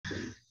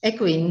E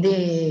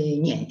quindi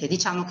niente,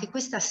 diciamo che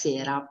questa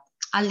sera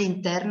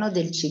all'interno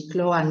del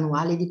ciclo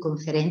annuale di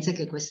conferenze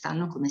che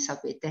quest'anno, come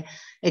sapete,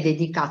 è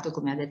dedicato,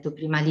 come ha detto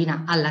prima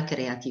Lina, alla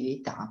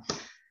creatività.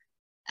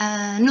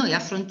 Noi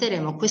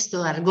affronteremo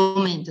questo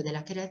argomento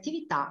della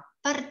creatività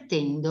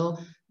partendo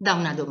da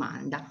una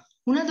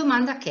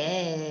domanda che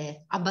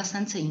è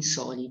abbastanza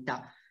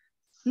insolita,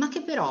 ma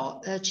che però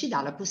ci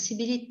dà la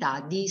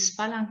possibilità di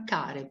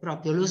spalancare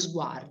proprio lo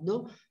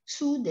sguardo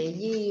su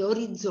degli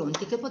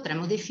orizzonti che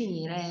potremmo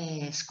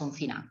definire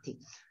sconfinati.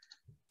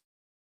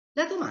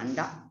 La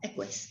domanda è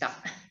questa: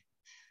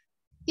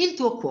 il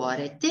tuo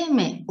cuore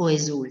teme o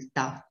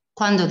esulta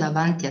quando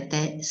davanti a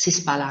te si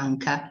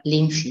spalanca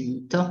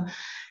l'infinito?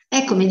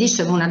 È, come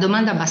dicevo, una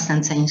domanda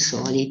abbastanza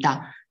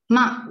insolita,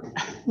 ma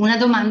una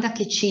domanda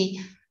che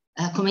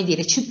come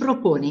dire, ci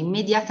propone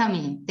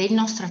immediatamente il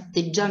nostro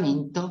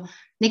atteggiamento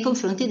nei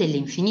confronti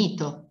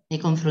dell'infinito, nei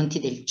confronti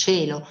del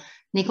cielo,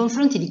 nei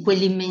confronti di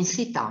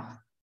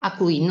quell'immensità a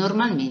cui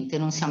normalmente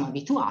non siamo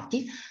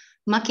abituati,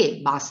 ma che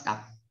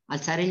basta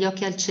alzare gli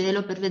occhi al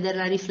cielo per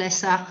vederla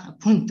riflessa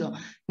appunto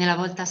nella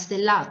volta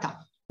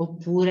stellata,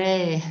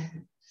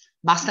 oppure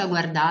basta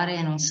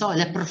guardare, non so,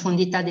 le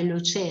profondità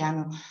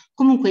dell'oceano.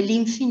 Comunque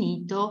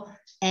l'infinito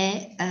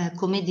è,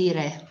 come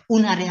dire,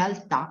 una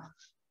realtà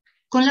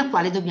con la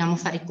quale dobbiamo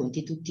fare i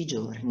conti tutti i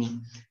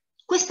giorni.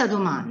 Questa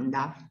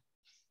domanda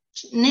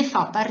ne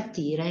fa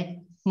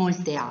partire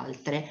molte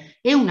altre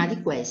e una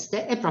di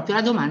queste è proprio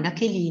la domanda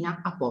che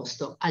Lina ha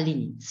posto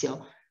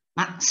all'inizio.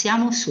 Ma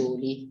siamo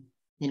soli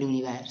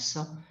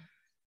nell'universo,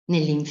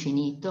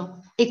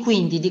 nell'infinito? E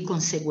quindi di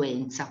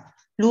conseguenza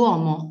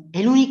l'uomo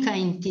è l'unica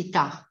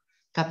entità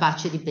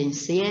capace di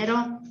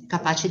pensiero,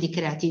 capace di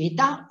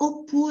creatività,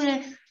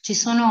 oppure ci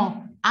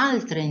sono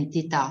altre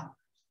entità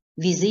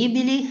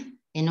visibili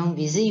e non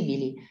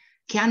visibili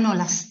che hanno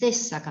la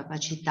stessa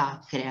capacità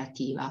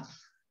creativa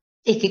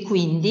e che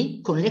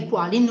quindi con le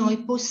quali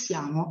noi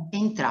possiamo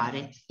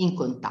entrare in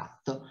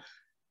contatto.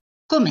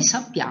 Come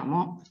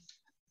sappiamo,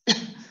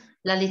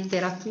 la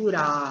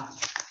letteratura,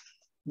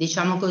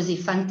 diciamo così,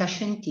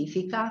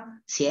 fantascientifica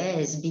si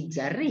è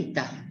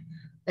sbizzarrita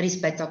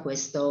rispetto a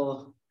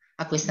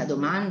questa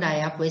domanda e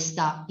a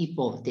questa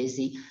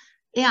ipotesi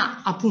e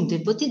ha appunto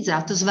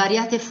ipotizzato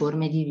svariate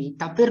forme di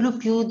vita, per lo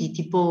più di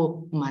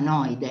tipo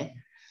umanoide,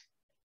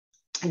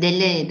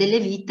 delle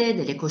vite,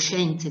 delle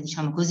coscienze,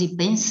 diciamo così,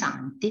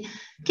 pensanti,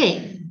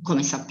 che,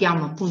 come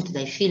sappiamo appunto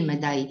dai film e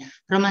dai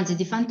romanzi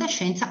di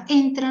fantascienza,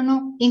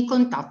 entrano in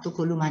contatto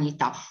con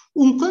l'umanità.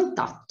 Un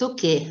contatto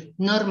che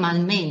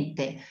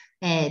normalmente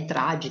è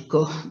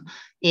tragico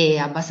e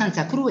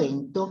abbastanza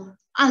cruento,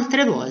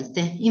 altre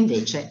volte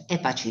invece è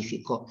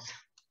pacifico.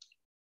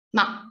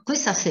 Ma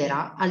questa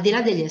sera, al di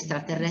là degli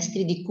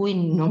extraterrestri di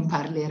cui non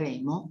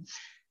parleremo,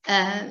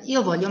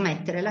 io voglio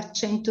mettere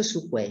l'accento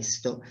su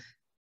questo.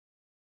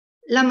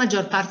 La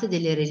maggior parte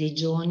delle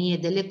religioni e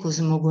delle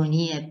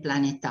cosmogonie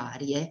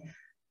planetarie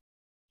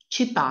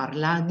ci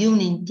parla di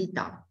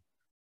un'entità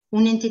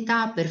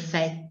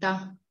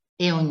perfetta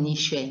e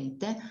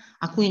onnisciente,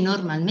 a cui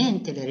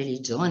normalmente le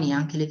religioni e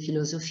anche le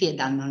filosofie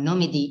danno il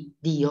nome di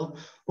Dio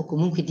o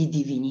comunque di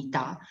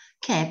divinità,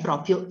 che è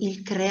proprio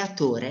il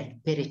creatore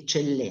per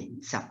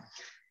eccellenza.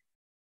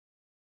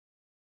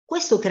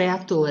 Questo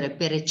creatore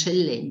per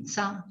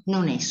eccellenza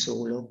non è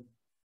solo,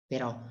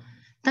 però,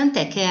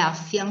 tant'è che è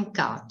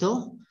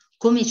affiancato,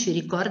 come ci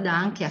ricorda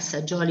anche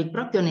Assaggioli,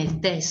 proprio nel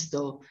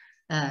testo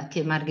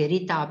che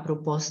Margherita ha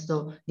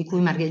proposto, di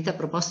cui Margherita ha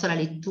proposto la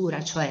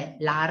lettura, cioè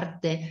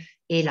l'arte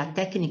e la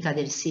tecnica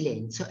del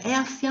silenzio, è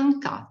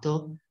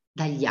affiancato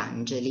dagli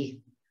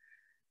angeli.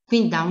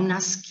 Quindi da una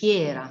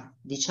schiera,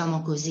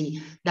 diciamo così,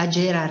 da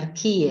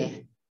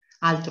gerarchie,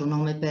 altro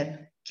nome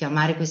per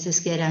chiamare queste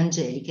schiere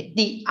angeliche,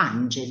 di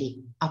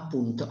angeli,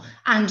 appunto.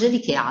 Angeli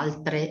che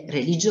altre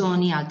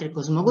religioni, altre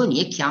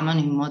cosmogonie chiamano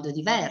in modo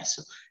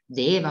diverso.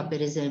 Deva,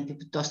 per esempio,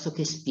 piuttosto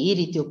che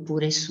spiriti,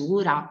 oppure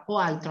sura o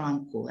altro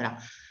ancora.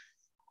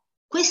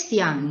 Questi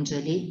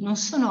angeli non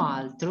sono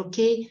altro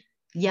che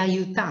gli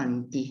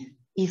aiutanti,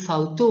 i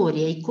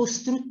fautori e i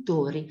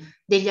costruttori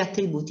degli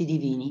attributi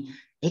divini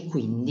e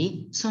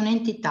quindi sono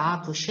entità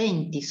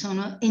coscienti,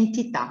 sono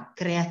entità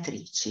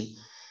creatrici.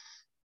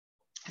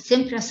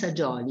 Sempre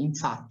Assaggioli,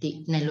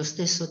 infatti, nello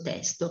stesso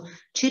testo,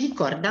 ci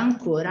ricorda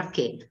ancora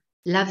che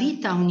la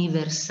vita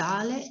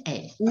universale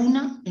è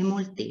una e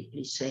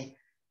molteplice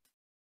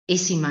e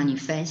si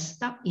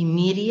manifesta in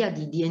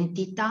miriadi di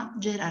entità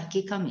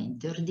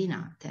gerarchicamente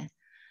ordinate.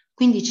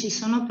 Quindi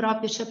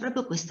c'è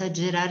proprio questa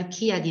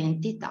gerarchia di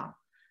entità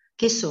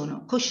che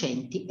sono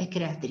coscienti e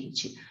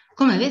creatrici.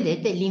 Come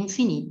vedete,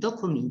 l'infinito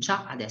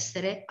comincia ad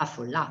essere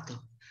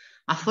affollato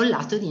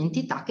di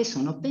entità che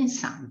sono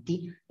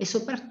pensanti e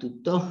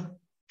soprattutto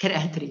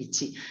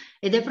creatrici.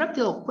 Ed è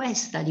proprio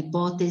questa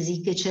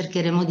l'ipotesi che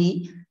cercheremo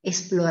di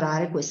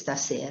esplorare questa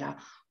sera.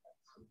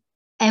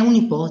 È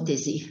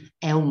un'ipotesi,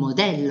 è un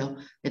modello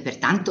e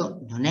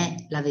pertanto non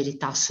è la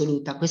verità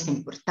assoluta, questo è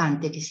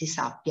importante che si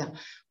sappia.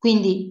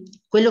 Quindi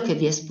quello che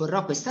vi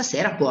esporrò questa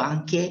sera può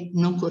anche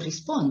non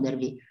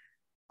corrispondervi,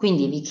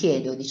 Quindi vi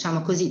chiedo,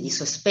 diciamo così, di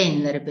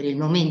sospendere per il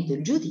momento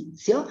il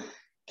giudizio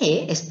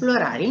e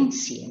esplorare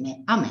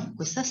insieme a me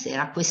questa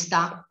sera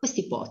questa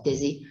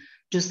ipotesi,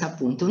 giusto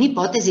appunto,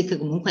 un'ipotesi che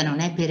comunque non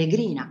è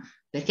peregrina,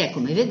 perché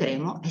come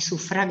vedremo è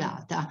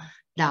suffragata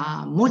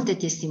da molte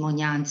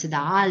testimonianze,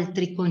 da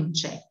altri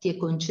concetti e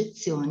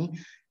concezioni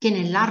che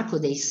nell'arco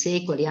dei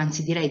secoli,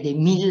 anzi direi dei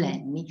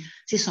millenni,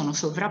 si sono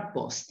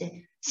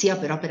sovrapposte sia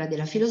per opera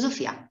della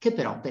filosofia che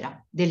per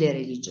opera delle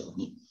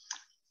religioni.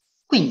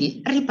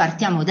 Quindi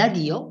ripartiamo da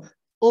Dio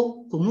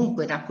o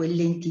comunque da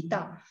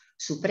quell'entità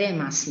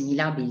suprema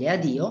assimilabile a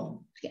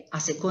Dio, perché a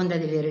seconda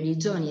delle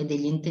religioni e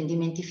degli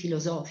intendimenti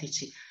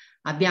filosofici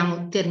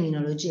abbiamo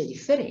terminologie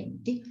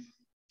differenti,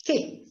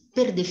 che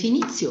per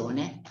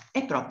definizione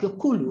è proprio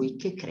colui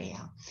che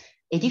crea.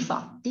 E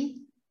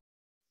difatti,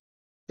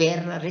 per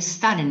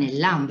restare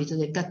nell'ambito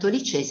del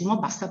cattolicesimo,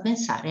 basta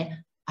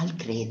pensare al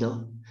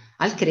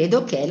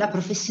credo che è la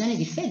professione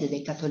di fede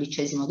del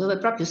cattolicesimo, dove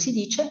proprio si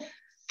dice: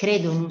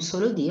 credo in un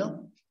solo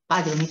Dio,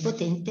 Padre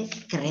Onnipotente,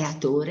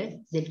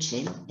 creatore del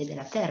cielo e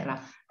della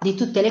terra, di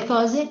tutte le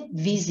cose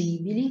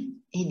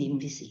visibili ed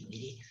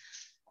invisibili.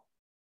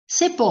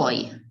 Se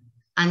poi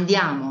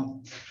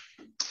andiamo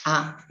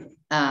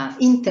a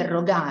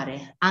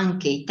interrogare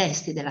anche i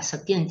testi della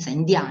sapienza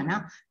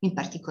indiana, in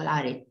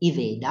particolare i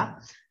Veda,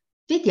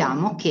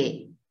 vediamo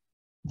che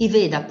i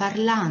Veda,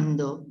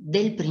 parlando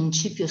del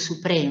principio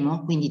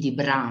supremo, quindi di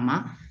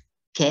Brahma,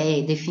 che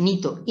è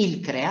definito il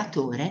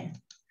creatore,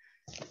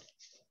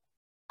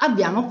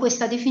 abbiamo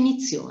questa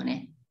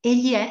definizione: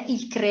 egli è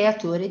il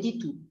creatore di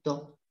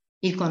tutto,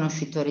 il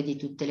conoscitore di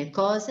tutte le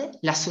cose,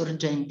 la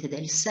sorgente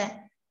del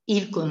sé,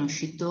 il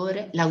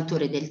conoscitore,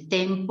 l'autore del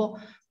tempo,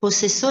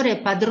 possessore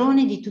e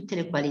padrone di tutte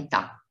le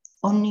qualità,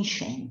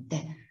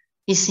 onnisciente,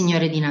 il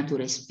Signore di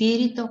natura e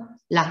spirito,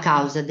 la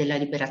causa della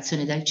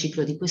liberazione dal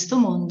ciclo di questo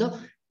mondo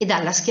e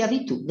dalla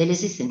schiavitù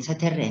dell'esistenza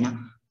terrena.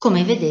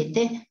 Come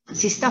vedete,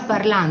 si sta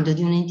parlando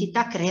di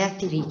un'entità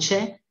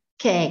creatrice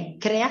che è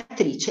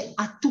creatrice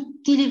a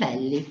tutti i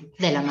livelli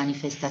della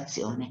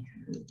manifestazione.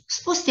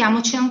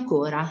 Spostiamoci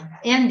ancora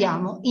e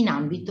andiamo in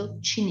ambito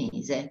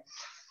cinese.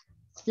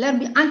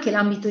 Anche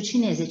l'ambito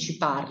cinese ci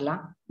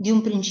parla di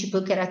un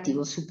principio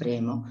creativo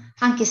supremo,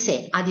 anche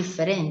se a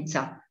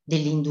differenza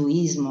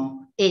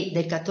dell'induismo e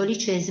del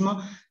cattolicesimo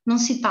non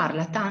si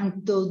parla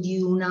tanto di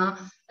una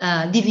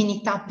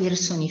divinità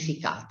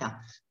personificata.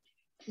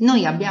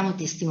 Noi abbiamo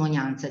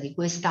testimonianza di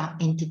questa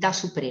entità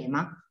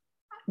suprema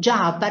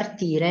già a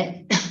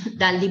partire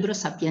dal libro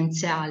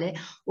sapienziale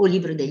o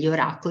libro degli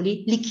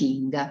oracoli, Li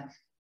King,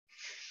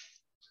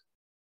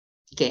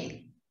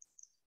 che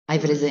hai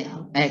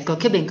presente? Ecco,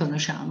 che ben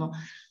conosciamo.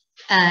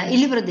 Il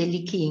libro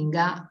degli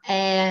King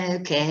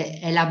che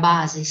è la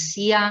base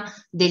sia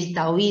del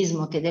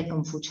taoismo che del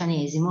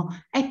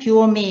confucianesimo, è più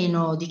o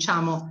meno,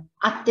 diciamo,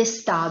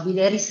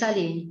 attestabile,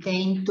 risalente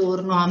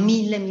intorno a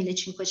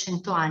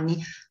 1000-1500 anni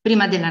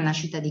prima della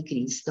nascita di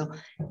Cristo,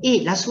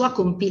 e la sua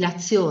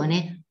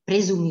compilazione,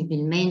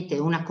 presumibilmente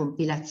una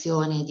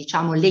compilazione,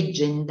 diciamo,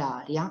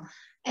 leggendaria,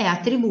 è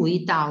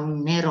attribuita a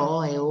un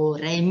eroe o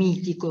re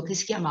mitico che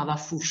si chiamava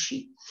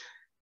Fuxi.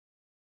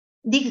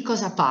 Di che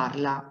cosa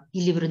parla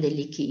il libro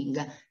degli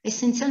King?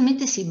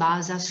 Essenzialmente si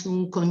basa su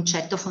un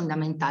concetto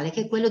fondamentale,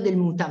 che è quello del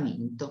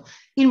mutamento,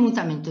 il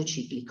mutamento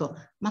ciclico,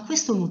 ma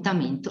questo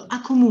mutamento ha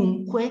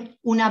comunque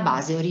una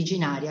base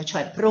originaria,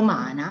 cioè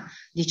promana,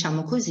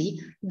 diciamo così,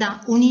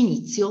 da un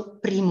inizio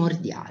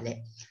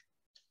primordiale.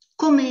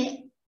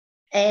 Come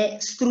è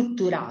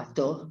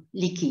strutturato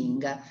Li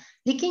King?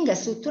 Li King è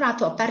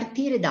strutturato a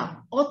partire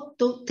da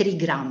 8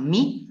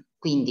 trigrammi,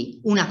 quindi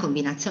una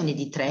combinazione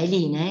di 3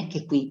 linee,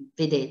 che qui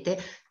vedete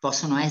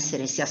possono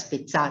essere sia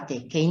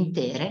spezzate che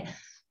intere,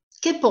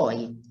 che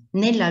poi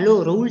nella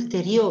loro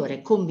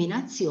ulteriore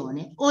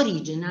combinazione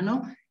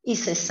originano i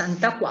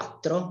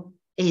 64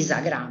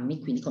 esagrammi,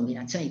 quindi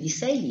combinazioni di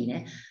 6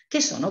 linee, che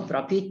sono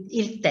proprio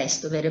il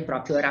testo vero e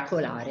proprio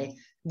oracolare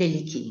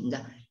degli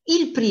King.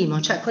 Il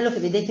primo, cioè quello che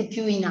vedete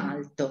più in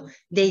alto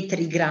dei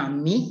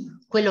trigrammi,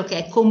 quello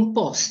che è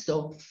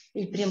composto,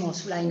 il primo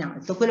sulla in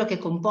alto, quello che è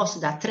composto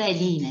da 3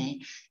 linee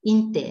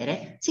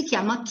intere, si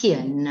chiama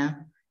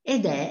Kien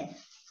ed è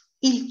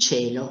il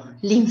cielo,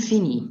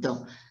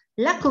 l'infinito.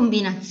 La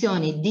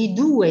combinazione di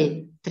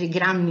 2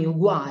 trigrammi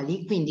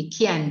uguali, quindi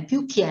Kien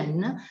più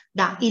Kien,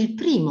 dà il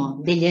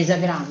primo degli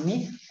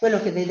esagrammi, quello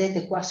che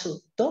vedete qua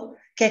sotto,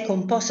 che è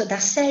composto da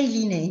 6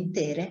 linee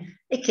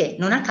intere e che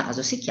non a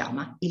caso si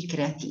chiama il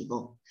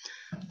creativo.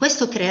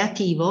 Questo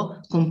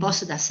creativo,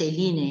 composto da 6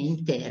 linee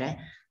intere,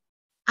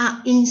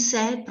 ha in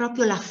sé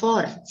proprio la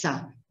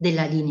forza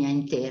della linea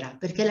intera,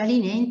 perché la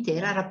linea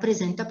intera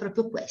rappresenta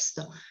proprio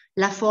questo,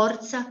 la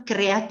forza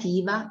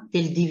creativa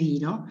del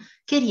divino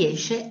che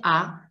riesce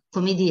a,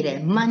 come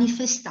dire,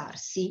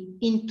 manifestarsi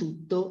in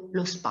tutto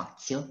lo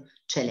spazio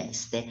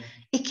celeste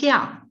e che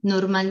ha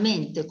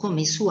normalmente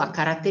come sua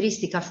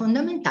caratteristica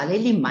fondamentale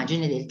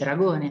l'immagine del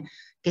dragone,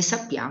 che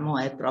sappiamo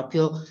è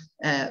proprio,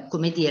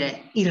 come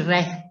dire, il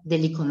re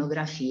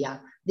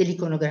dell'iconografia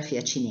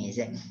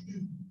cinese.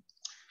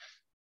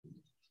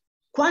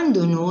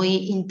 quando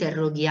noi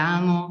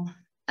interroghiamo,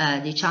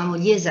 diciamo,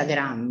 gli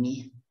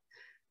esagrammi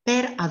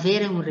per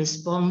avere un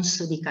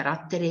responso di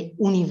carattere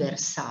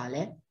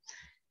universale,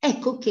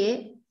 ecco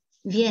che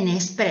viene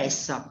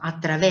espressa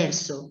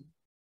attraverso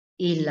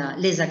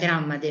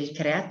l'esagramma del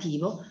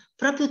creativo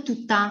proprio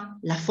tutta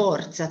la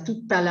forza,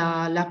 tutta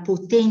la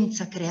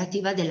potenza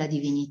creativa della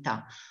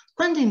divinità.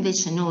 Quando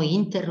invece noi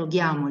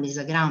interroghiamo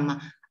l'esagramma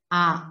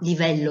a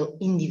livello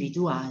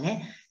individuale,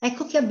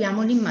 ecco che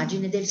abbiamo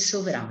l'immagine del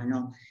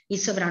sovrano, il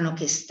sovrano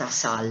che sta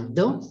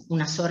saldo,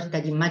 una sorta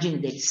di immagine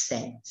del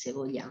sé, se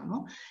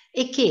vogliamo,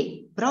 e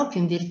che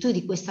proprio in virtù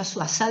di questa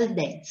sua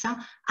saldezza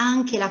ha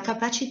anche la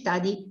capacità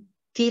di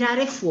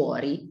tirare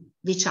fuori,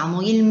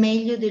 diciamo, il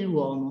meglio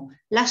dell'uomo,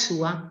 la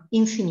sua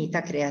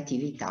infinita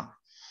creatività.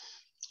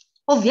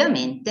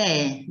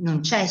 Ovviamente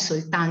non c'è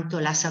soltanto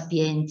la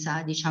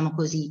sapienza, diciamo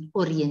così,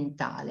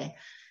 orientale,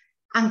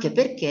 anche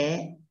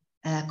perché,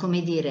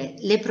 come dire,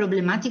 le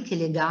problematiche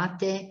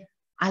legate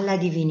alla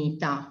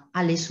divinità,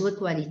 alle sue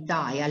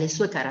qualità e alle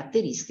sue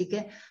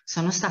caratteristiche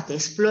sono state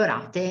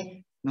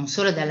esplorate non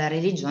solo dalla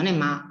religione,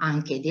 ma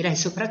anche, direi,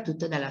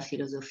 soprattutto dalla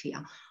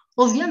filosofia.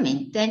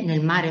 Ovviamente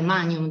nel mare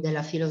magnum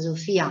della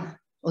filosofia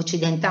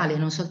occidentale,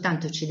 non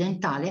soltanto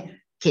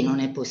occidentale, che non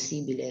è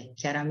possibile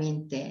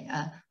chiaramente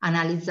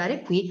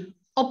analizzare qui,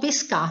 ho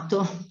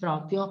pescato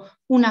proprio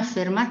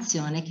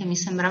un'affermazione che mi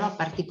sembrava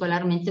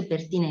particolarmente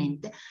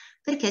pertinente,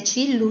 perché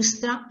ci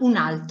illustra un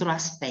altro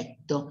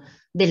aspetto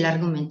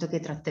dell'argomento che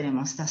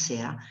tratteremo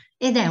stasera,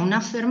 ed è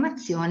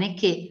un'affermazione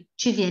che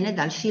ci viene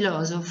dal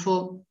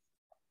filosofo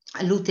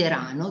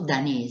luterano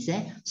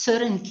danese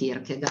Søren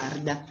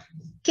Kierkegaard,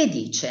 che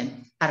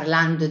dice,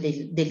 parlando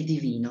del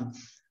divino: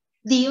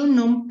 Dio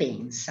non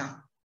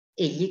pensa,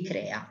 egli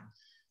crea.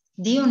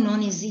 Dio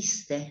non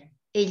esiste,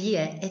 egli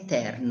è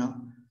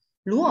eterno.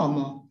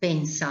 L'uomo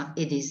pensa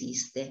ed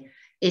esiste,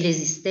 e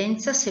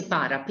l'esistenza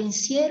separa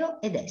pensiero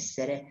ed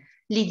essere,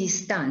 li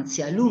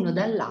distanzia l'uno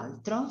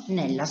dall'altro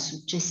nella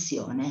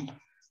successione.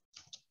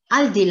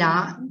 Al di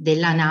là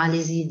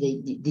dell'analisi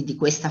di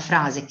questa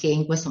frase, che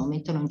in questo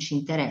momento non ci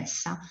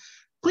interessa,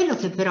 quello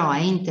che però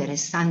è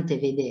interessante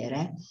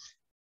vedere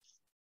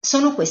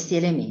sono questi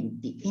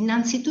elementi.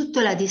 Innanzitutto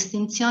la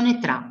distinzione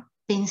tra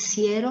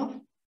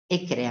pensiero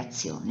e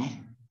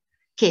creazione,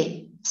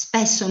 che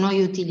spesso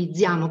noi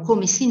utilizziamo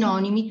come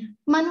sinonimi,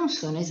 ma non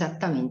sono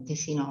esattamente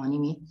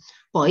sinonimi.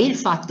 Poi il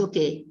fatto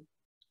che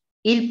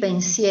il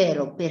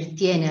pensiero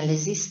pertiene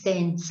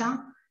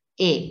all'esistenza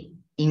e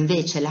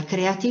invece la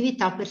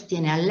creatività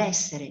appartiene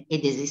all'essere,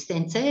 ed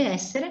esistenza e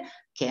essere,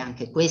 che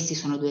anche questi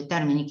sono due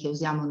termini che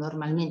usiamo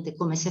normalmente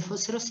come se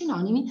fossero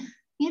sinonimi,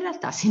 in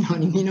realtà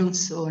sinonimi non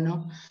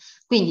sono.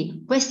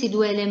 Quindi questi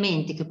due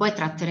elementi, che poi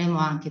tratteremo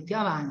anche più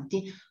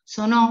avanti,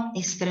 sono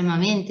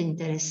estremamente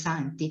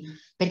interessanti,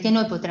 perché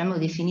noi potremmo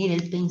definire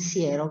il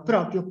pensiero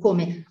proprio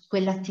come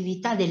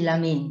quell'attività della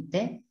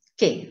mente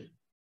che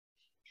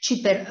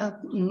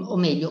o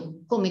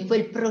meglio, come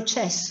quel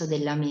processo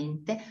della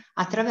mente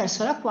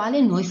attraverso la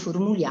quale noi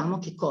formuliamo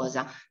che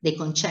cosa? Dei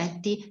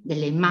concetti,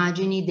 delle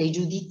immagini, dei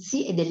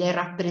giudizi e delle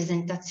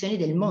rappresentazioni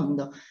del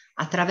mondo.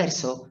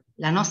 Attraverso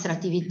la nostra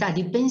attività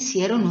di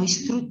pensiero noi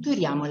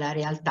strutturiamo la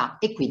realtà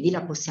e quindi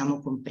la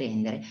possiamo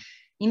comprendere.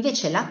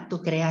 Invece l'atto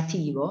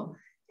creativo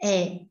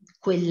è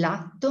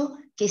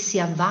quell'atto che si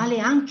avvale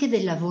anche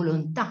della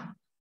volontà.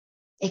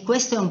 E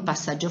questo è un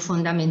passaggio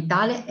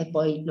fondamentale, e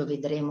poi lo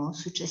vedremo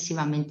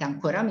successivamente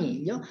ancora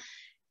meglio,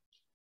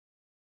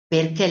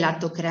 perché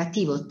l'atto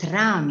creativo,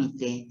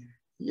 tramite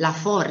la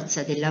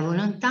forza della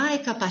volontà, è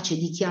capace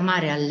di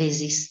chiamare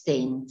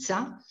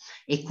all'esistenza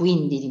e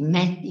quindi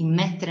di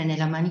immettere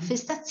nella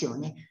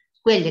manifestazione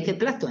quelle che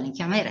Platone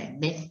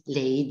chiamerebbe le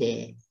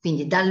idee.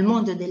 Quindi dal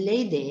mondo delle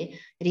idee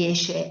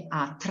riesce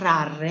a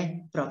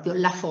trarre proprio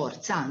la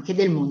forza anche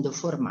del mondo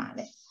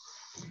formale.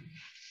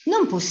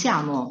 Non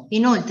possiamo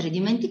inoltre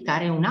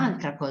dimenticare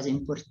un'altra cosa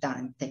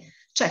importante,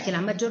 cioè che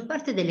la maggior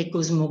parte delle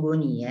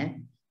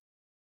cosmogonie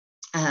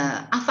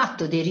ha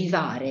fatto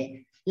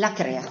derivare la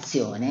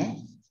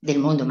creazione del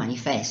mondo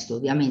manifesto,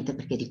 ovviamente,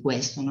 perché di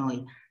questo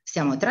noi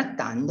stiamo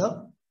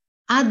trattando,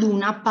 ad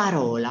una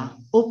parola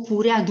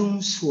oppure ad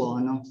un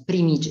suono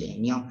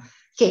primigenio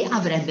che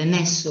avrebbe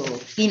messo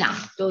in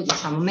atto,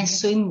 diciamo,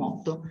 messo in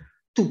moto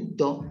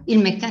tutto il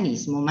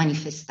meccanismo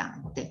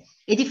manifestante.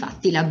 E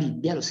difatti la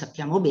Bibbia, lo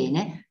sappiamo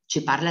bene,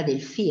 ci parla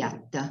del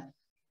fiat.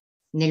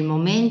 Nel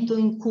momento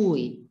in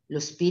cui lo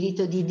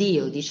Spirito di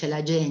Dio, dice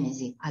la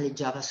Genesi,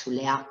 aleggiava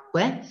sulle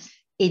acque,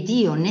 e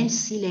Dio nel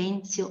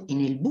silenzio e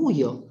nel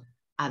buio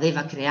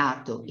aveva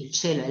creato il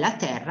cielo e la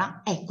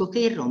terra, ecco che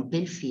irrompe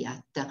il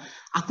fiat.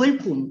 A quel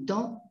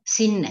punto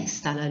si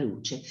innesta la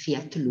luce,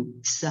 fiat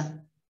lux.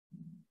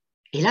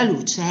 E la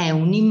luce è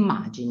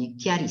un'immagine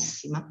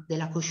chiarissima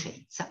della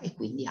coscienza e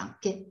quindi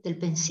anche del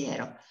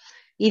pensiero.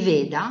 I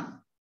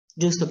Veda,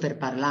 giusto per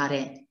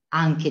parlare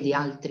anche di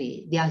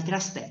altri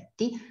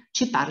aspetti,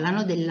 ci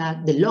parlano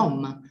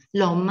dell'Om.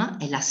 L'Om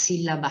è la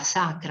sillaba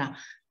sacra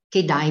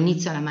che dà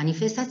inizio alla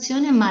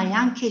manifestazione, ma è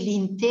anche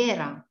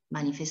l'intera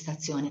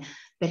manifestazione,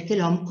 perché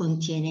l'Om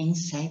contiene in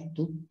sé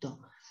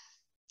tutto.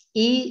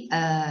 I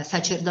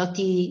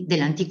sacerdoti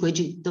dell'antico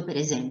Egitto, per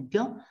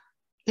esempio,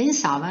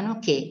 pensavano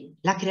che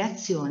la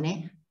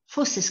creazione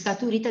fosse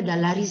scaturita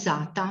dalla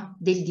risata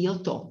del dio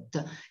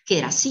Tot, che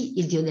era sì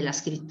il dio della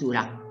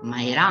scrittura,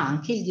 ma era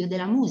anche il dio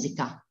della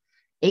musica.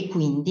 E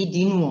quindi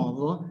di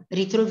nuovo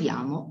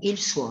ritroviamo il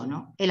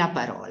suono e la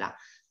parola.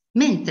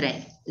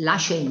 Mentre la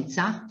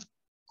scienza,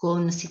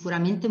 con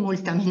sicuramente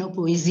molta meno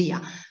poesia,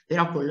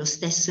 però con lo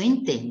stesso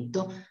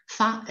intento,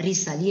 fa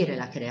risalire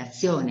la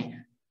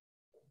creazione,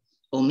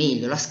 o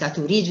meglio, la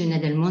scaturigine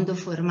del mondo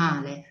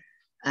formale,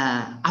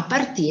 a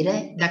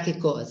partire da che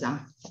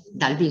cosa?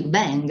 Dal Big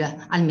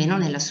Bang, almeno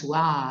nella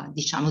sua,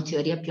 diciamo,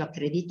 teoria più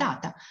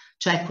accreditata,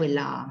 cioè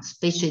quella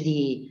specie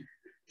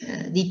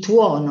di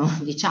tuono,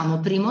 diciamo,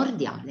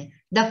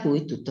 primordiale da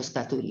cui tutto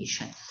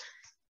scaturisce.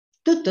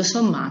 Tutto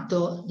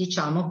sommato,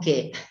 diciamo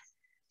che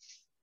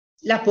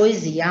la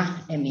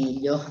poesia è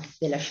meglio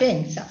della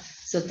scienza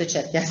sotto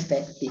certi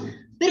aspetti.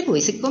 Per cui,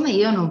 siccome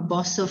io non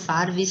posso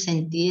farvi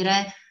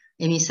sentire,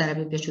 e mi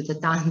sarebbe piaciuto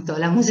tanto,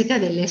 la musica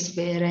delle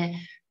sfere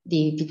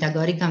di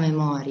pitagorica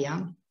memoria,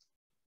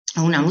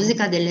 una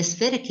musica delle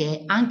sfere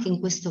che anche in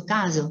questo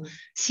caso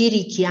si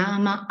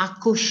richiama a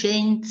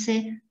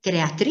coscienze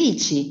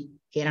creatrici,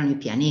 che erano i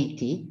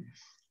pianeti,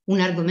 un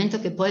argomento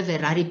che poi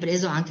verrà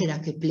ripreso anche da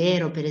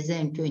Keplero, per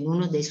esempio, in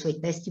uno dei suoi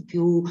testi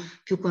più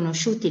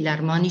conosciuti,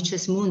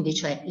 l'Harmonices Mundi,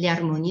 cioè le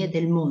armonie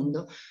del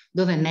mondo,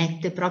 dove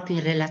mette proprio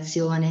in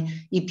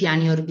relazione i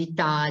piani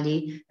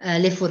orbitali,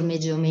 le forme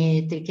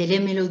geometriche, le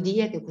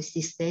melodie che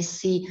questi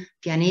stessi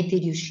pianeti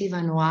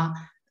riuscivano a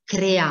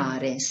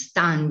creare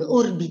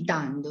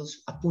orbitando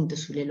appunto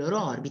sulle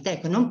loro orbite.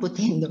 Ecco, non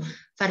potendo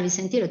farvi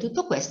sentire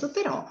tutto questo,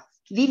 però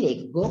vi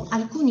leggo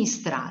alcuni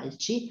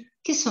stralci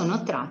che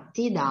sono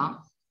tratti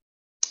da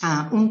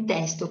un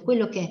testo,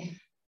 quello che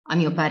a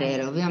mio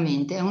parere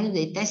ovviamente è uno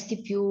dei testi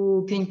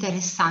più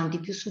interessanti,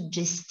 più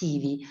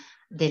suggestivi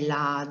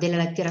della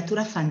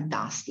letteratura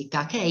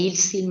fantastica, che è il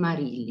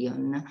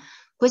Silmarillion.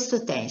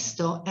 Questo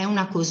testo è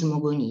una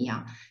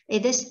cosmogonia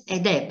ed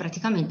è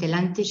praticamente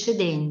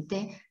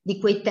l'antecedente di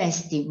quei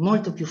testi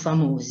molto più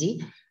famosi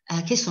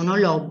che sono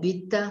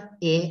l'Hobbit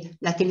e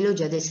la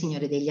trilogia del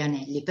Signore degli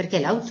Anelli, perché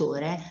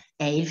l'autore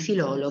è il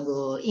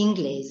filologo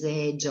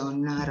inglese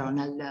John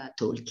Ronald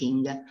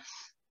Tolkien.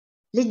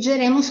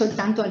 Leggeremo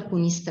soltanto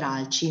alcuni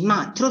stralci,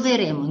 ma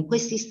troveremo in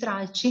questi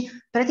stralci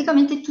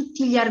praticamente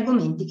tutti gli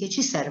argomenti che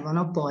ci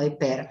servono poi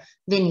per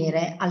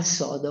venire al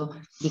sodo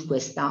di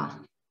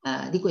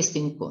questo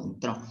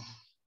incontro.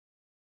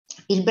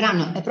 Il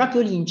brano è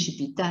proprio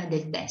l'incipit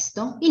del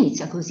testo,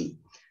 inizia così.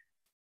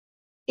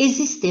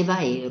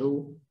 Esisteva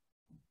Eru,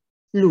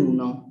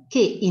 l'uno che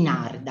in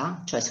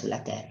Arda, cioè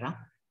sulla terra,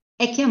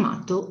 è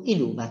chiamato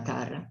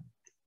Ilúvatar,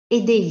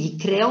 ed egli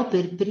creò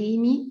per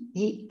primi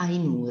gli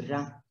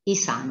Ainur, i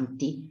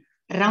santi,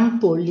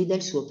 rampolli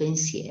del suo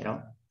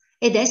pensiero,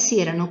 ed essi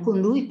erano con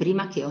lui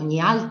prima che ogni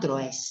altro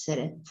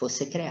essere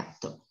fosse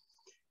creato.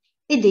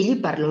 Ed egli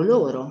parlò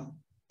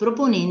loro,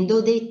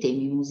 proponendo dei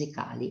temi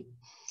musicali.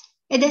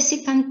 Ed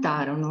essi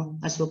cantarono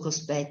al suo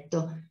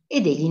cospetto,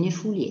 ed egli ne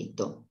fu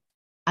lieto.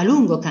 A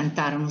lungo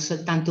cantarono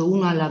soltanto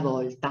uno alla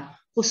volta,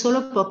 o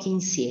solo pochi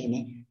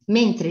insieme,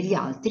 mentre gli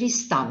altri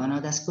stavano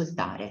ad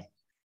ascoltare,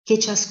 che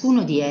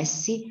ciascuno di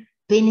essi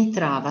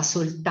penetrava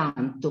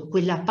soltanto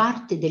quella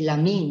parte della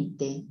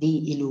mente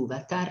di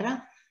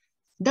Ilúvatar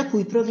da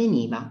cui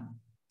proveniva,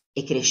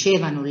 e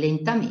crescevano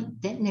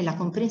lentamente nella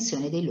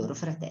comprensione dei loro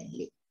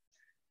fratelli.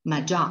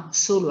 Ma già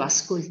solo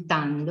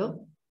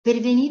ascoltando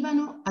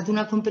pervenivano ad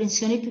una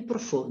comprensione più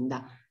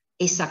profonda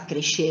e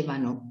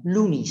s'accrescevano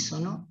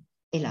l'unisono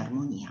e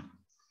l'armonia.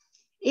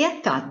 E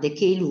accadde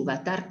che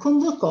Ilúvatar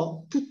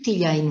convocò tutti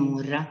gli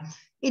Ainur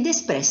ed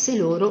espresse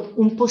loro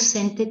un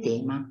possente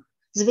tema,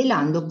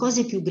 svelando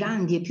cose più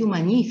grandi e più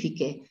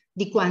magnifiche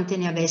di quante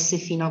ne avesse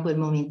fino a quel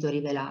momento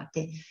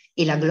rivelate,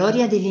 e la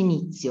gloria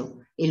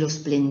dell'inizio e lo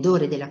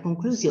splendore della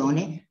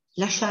conclusione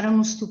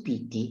lasciarono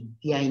stupiti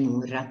gli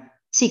Ainur,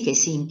 sì che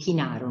si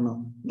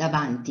inchinarono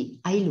davanti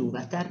a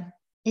Ilúvatar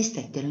e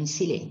stettero in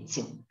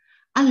silenzio.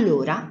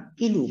 Allora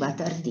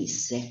Ilúvatar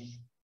disse: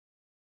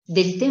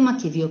 del tema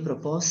che vi ho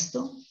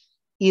proposto,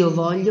 io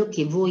voglio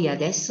che voi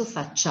adesso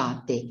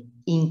facciate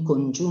in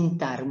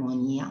congiunta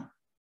armonia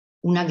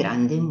una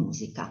grande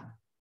musica.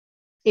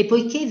 E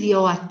poiché vi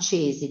ho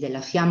accesi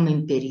della fiamma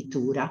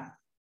imperitura,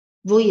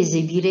 voi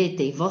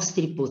esibirete i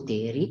vostri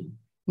poteri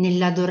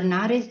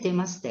nell'adornare il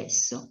tema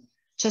stesso,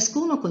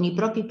 ciascuno con i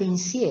propri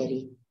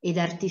pensieri ed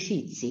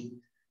artifizi,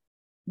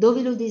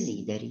 dove lo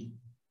desideri.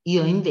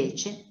 Io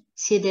invece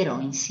siederò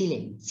in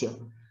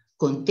silenzio,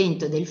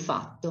 contento del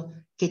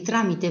fatto che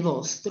tramite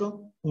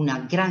vostro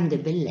una grande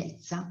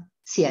bellezza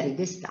sia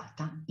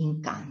ridestata in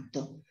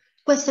canto.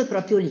 Questo è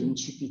proprio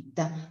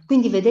l'incipit,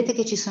 quindi vedete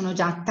che ci sono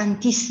già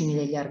tantissimi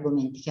degli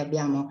argomenti che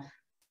abbiamo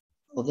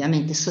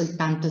ovviamente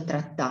soltanto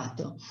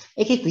trattato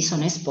e che qui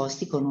sono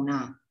esposti con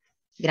una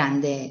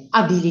grande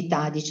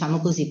abilità, diciamo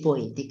così,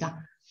 poetica.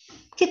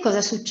 Che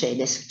cosa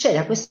succede? Succede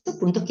a questo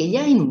punto che gli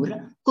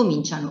Ainur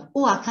cominciano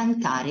o a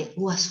cantare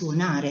o a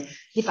suonare.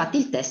 Difatti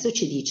il testo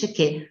ci dice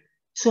che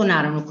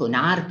Suonarono con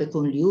arpe,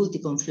 con liuti,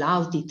 con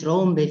flauti,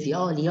 trombe,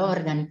 violi,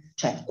 organi,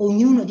 cioè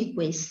ognuno di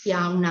questi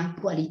ha una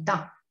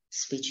qualità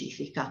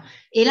specifica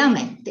e la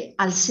mette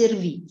al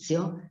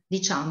servizio,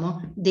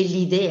 diciamo,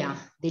 dell'idea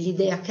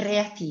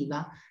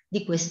creativa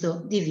di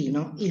questo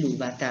divino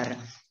Ilúvatar.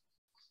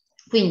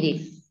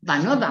 Quindi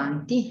vanno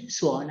avanti,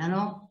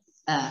 suonano,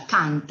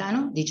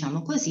 cantano,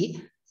 diciamo così,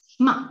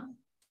 ma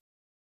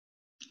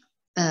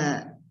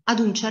ad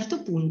un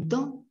certo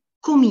punto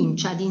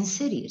comincia ad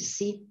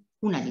inserirsi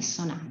una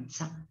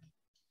dissonanza.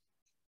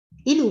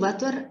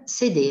 Ilúvatar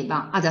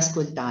sedeva ad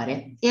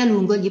ascoltare e a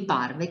lungo gli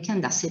parve che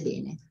andasse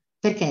bene,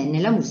 perché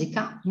nella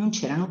musica non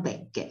c'erano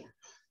pecche.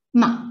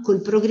 Ma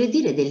col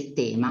progredire del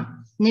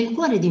tema, nel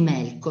cuore di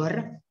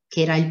Melkor,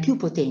 che era il più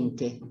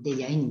potente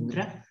degli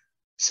Ainur,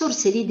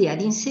 sorse l'idea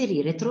di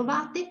inserire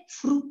trovate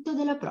frutto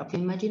della propria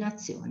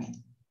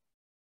immaginazione,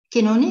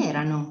 che non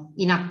erano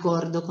in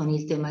accordo con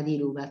il tema di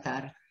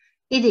Ilúvatar,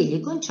 ed egli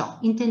con ciò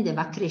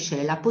intendeva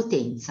accrescere la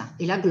potenza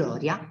e la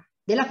gloria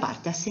della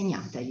parte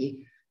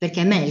assegnatagli,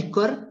 perché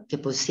Melkor, che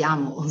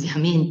possiamo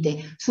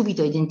ovviamente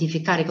subito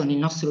identificare con il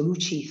nostro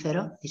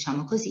Lucifero,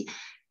 diciamo così,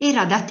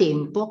 era da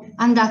tempo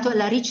andato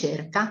alla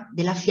ricerca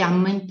della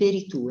fiamma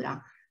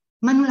imperitura,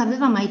 ma non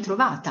l'aveva mai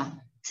trovata,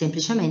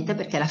 semplicemente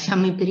perché la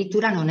fiamma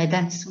imperitura non è da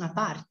nessuna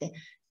parte,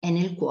 è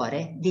nel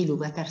cuore di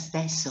Ilúvatar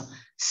stesso,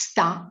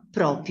 sta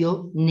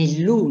proprio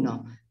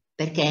nell'uno,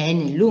 perché è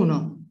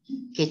nell'uno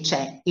che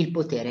c'è il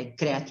potere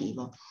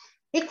creativo.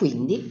 E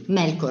quindi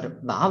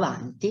Melkor va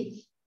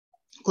avanti,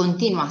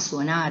 continua a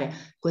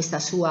suonare questa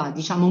sua,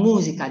 diciamo,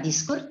 musica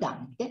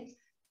discordante,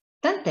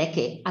 tant'è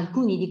che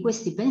alcuni di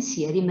questi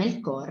pensieri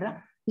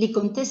Melkor li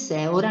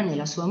contesse ora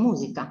nella sua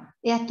musica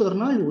e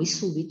attorno a lui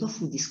subito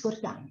fu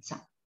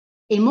discordanza.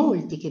 E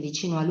molti che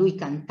vicino a lui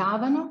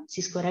cantavano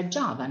si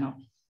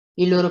scoraggiavano.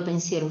 Il loro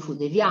pensiero fu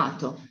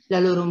deviato, la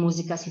loro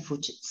musica si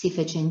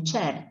fece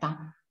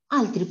incerta.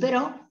 Altri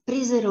però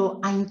presero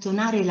a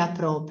intonare la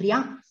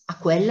propria a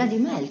quella di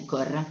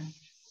Melkor,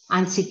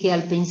 anziché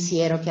al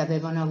pensiero che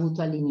avevano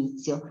avuto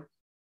all'inizio.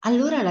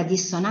 Allora la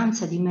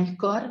dissonanza di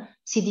Melkor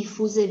si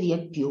diffuse via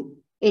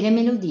più e le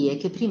melodie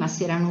che prima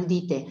si erano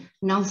udite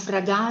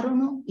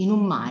naufragarono in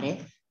un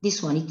mare di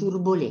suoni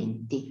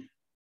turbolenti.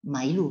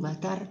 Ma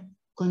Ilúvatar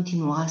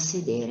continuò a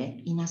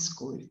sedere in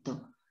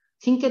ascolto,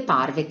 finché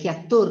parve che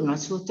attorno al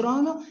suo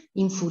trono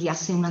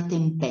infuriasse una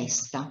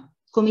tempesta,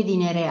 come di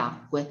nere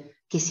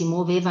acque, che si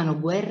muovevano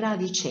guerra a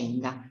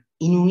vicenda,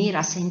 in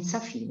un'ira senza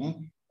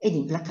fine ed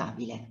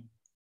implacabile.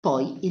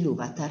 Poi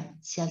Ilúvatar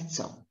si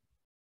alzò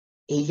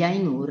e gli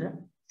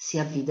Ainur si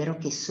avvidero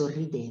che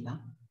sorrideva.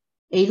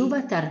 E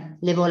Ilúvatar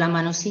levò la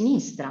mano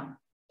sinistra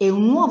e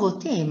un nuovo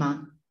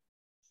tema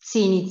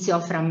si iniziò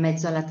fra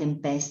mezzo alla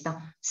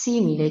tempesta,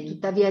 simile e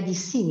tuttavia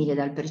dissimile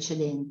dal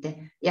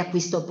precedente, e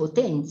acquistò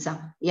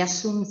potenza e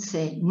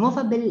assunse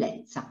nuova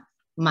bellezza,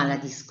 ma la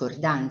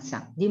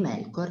discordanza di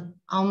Melkor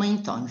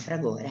aumentò in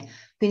fragore.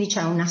 Quindi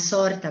c'è una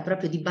sorta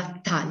proprio di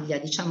battaglia,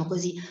 diciamo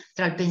così,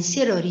 tra il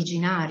pensiero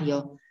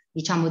originario,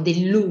 diciamo,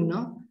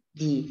 dell'uno,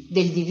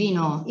 del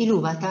divino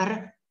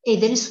Ilúvatar, e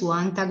del suo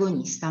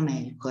antagonista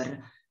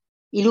Melkor.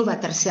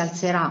 Ilúvatar si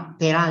alzerà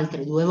per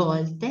altre 2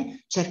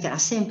 volte, cercherà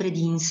sempre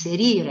di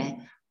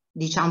inserire,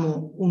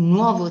 diciamo, un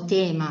nuovo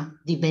tema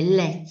di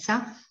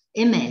bellezza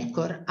e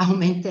Melkor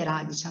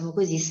aumenterà, diciamo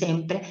così,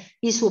 sempre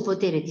il suo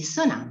potere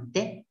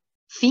dissonante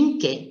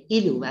finché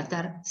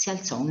Ilúvatar si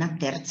alzò una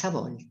terza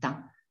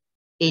volta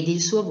ed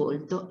il suo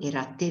volto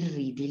era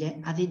terribile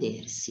a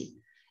vedersi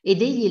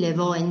ed egli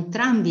levò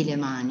entrambi le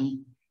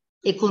mani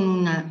e con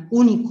un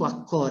unico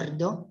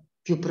accordo,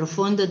 più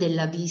profondo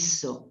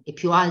dell'abisso e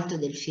più alto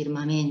del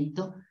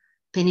firmamento,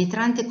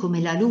 penetrante come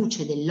la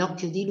luce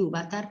dell'occhio di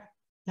Ilúvatar,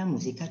 la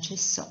musica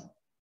cessò.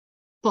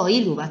 Poi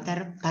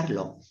Ilúvatar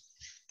parlò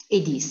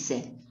e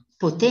disse: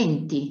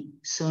 potenti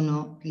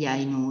sono gli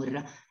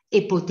Ainur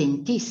e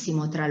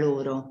potentissimo tra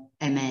loro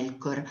è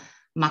Melkor,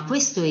 ma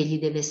questo egli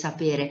deve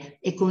sapere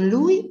e con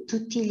lui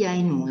tutti gli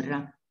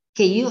Ainur,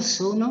 che io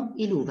sono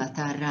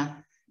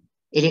Ilúvatar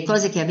e le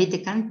cose che avete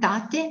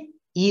cantate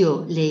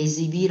io le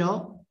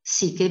esibirò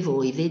sì che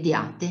voi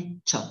vediate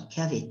ciò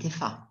che avete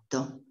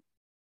fatto.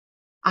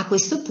 A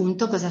questo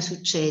punto cosa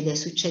succede?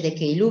 Succede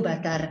che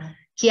Ilúvatar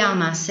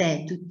chiama a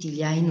sé tutti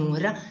gli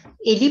Ainur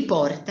e li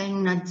porta in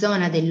una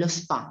zona dello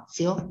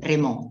spazio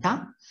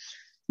remota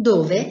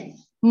dove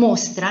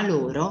mostra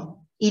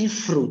loro il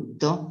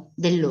frutto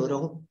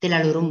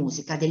della loro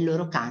musica, del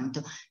loro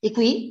canto. E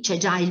qui c'è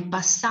già il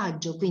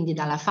passaggio quindi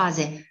dalla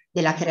fase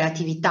della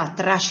creatività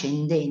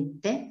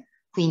trascendente,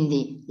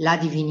 quindi la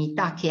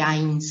divinità che ha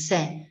in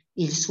sé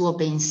il suo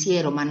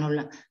pensiero ma non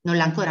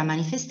l'ha ancora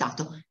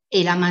manifestato,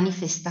 e la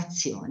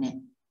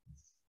manifestazione.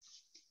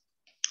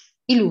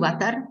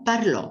 Ilúvatar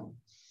parlò: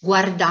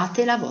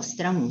 guardate la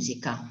vostra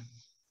musica.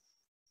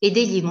 Ed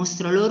egli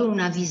mostrò loro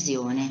una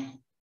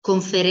visione,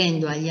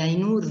 conferendo agli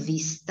Ainur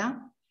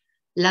vista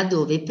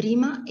laddove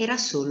prima era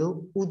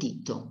solo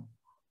udito.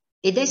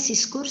 Ed essi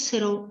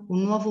scorsero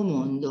un nuovo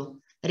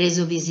mondo,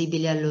 reso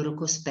visibile al loro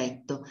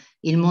cospetto.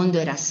 Il mondo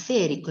era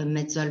sferico in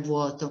mezzo al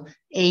vuoto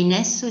e in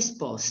esso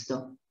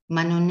esposto,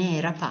 ma non ne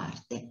era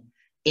parte.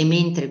 E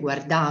mentre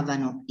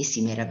guardavano e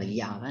si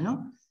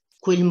meravigliavano,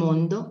 quel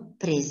mondo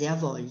prese a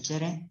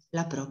volgere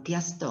la propria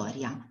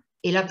storia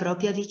e la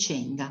propria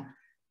vicenda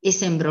e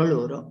sembrò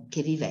loro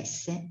che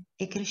vivesse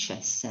e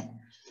crescesse.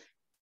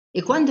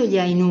 E quando gli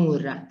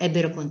Ainur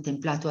ebbero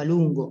contemplato a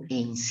lungo e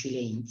in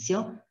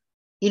silenzio,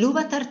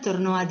 Ilúvatar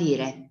tornò a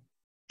dire: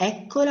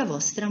 «Ecco la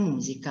vostra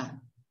musica,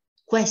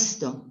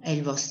 questo è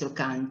il vostro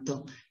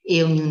canto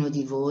e ognuno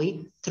di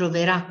voi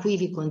troverà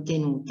quivi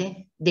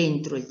contenute,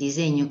 dentro il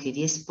disegno che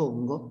vi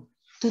espongo,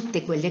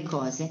 tutte quelle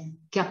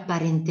cose che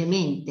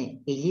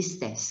apparentemente egli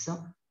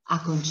stesso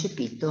ha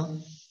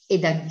concepito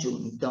ed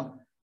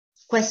aggiunto».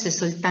 Questo è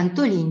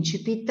soltanto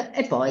l'incipit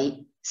e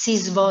poi si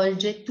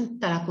svolge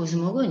tutta la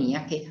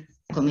cosmogonia che,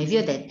 come vi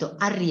ho detto,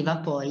 arriva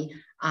poi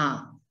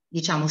a,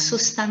 diciamo,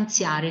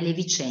 sostanziare le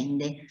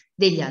vicende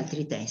degli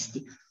altri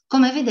testi.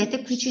 Come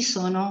vedete, qui ci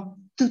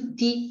sono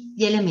tutti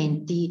gli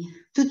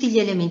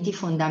elementi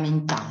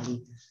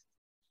fondamentali.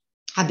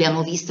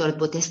 Abbiamo visto le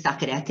potestà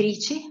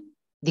creatrici,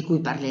 di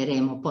cui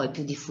parleremo poi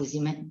più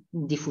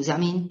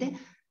diffusamente.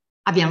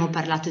 Abbiamo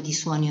parlato di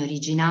suoni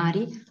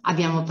originari,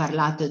 abbiamo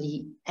parlato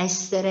di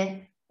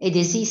essere ed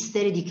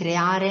esistere, di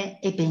creare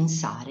e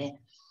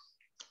pensare.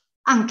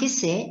 Anche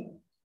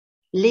se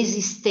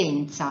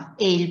l'esistenza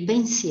e il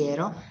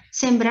pensiero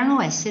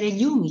sembrano essere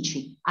gli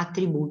unici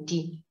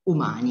attributi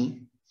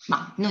umani,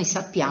 ma noi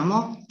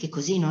sappiamo che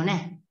così non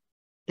è,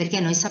 perché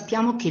noi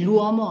sappiamo che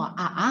l'uomo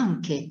ha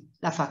anche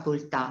la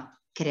facoltà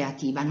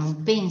creativa,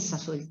 non pensa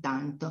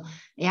soltanto,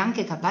 è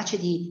anche capace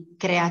di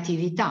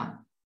creatività.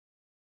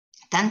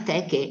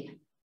 Tant'è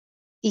che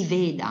i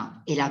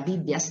Veda e la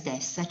Bibbia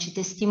stessa ci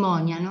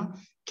testimoniano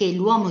che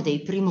l'uomo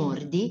dei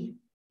primordi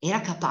era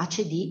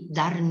capace di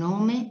dar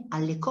nome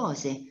alle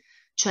cose,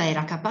 cioè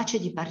era capace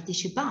di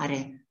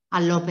partecipare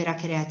all'opera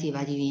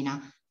creativa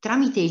divina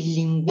tramite il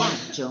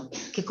linguaggio,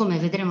 che come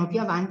vedremo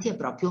più avanti è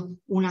proprio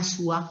una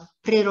sua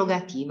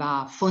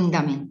prerogativa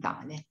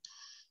fondamentale.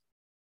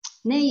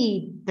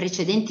 Nei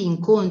precedenti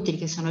incontri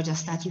che sono già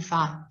stati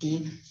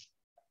fatti,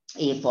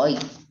 e poi,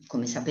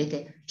 come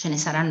sapete, ce ne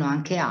saranno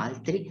anche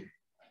altri,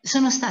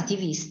 sono stati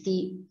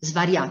visti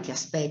svariati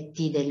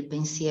aspetti del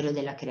pensiero e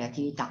della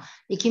creatività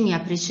e chi mi ha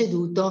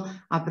preceduto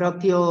ha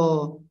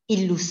proprio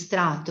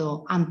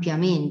illustrato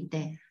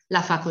ampiamente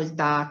la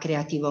facoltà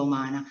creativa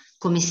umana,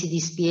 come si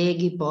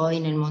dispieghi poi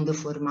nel mondo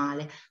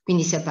formale.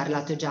 Quindi si è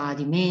parlato già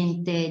di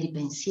mente, di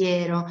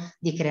pensiero,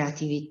 di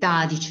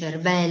creatività, di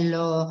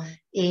cervello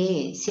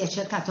e si è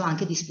cercato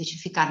anche di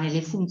specificarne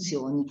le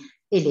funzioni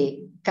e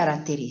le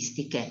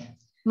caratteristiche.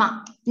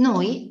 Ma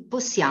noi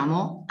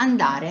possiamo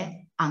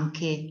andare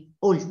anche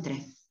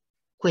oltre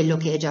quello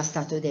che è già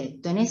stato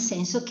detto, nel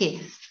senso che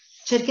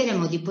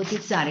cercheremo di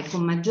ipotizzare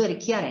con maggiore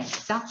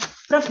chiarezza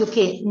proprio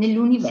che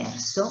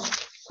nell'universo,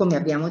 come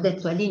abbiamo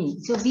detto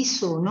all'inizio, vi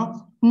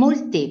sono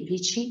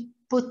molteplici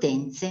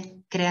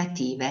potenze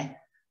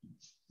creative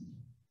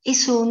e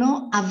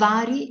sono a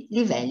vari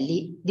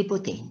livelli di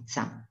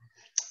potenza,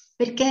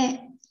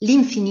 perché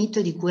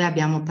l'infinito di cui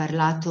abbiamo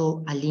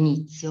parlato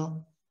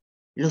all'inizio,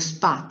 lo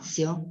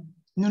spazio,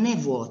 non è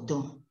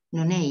vuoto,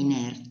 non è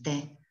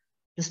inerte,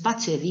 lo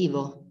spazio è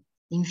vivo,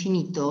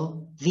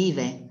 l'infinito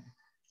vive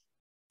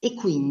e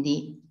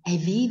quindi è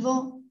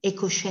vivo e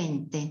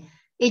cosciente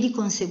e di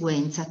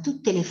conseguenza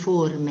tutte le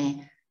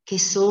forme che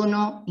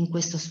sono in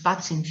questo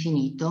spazio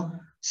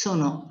infinito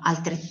sono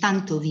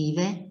altrettanto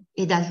vive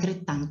ed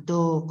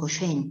altrettanto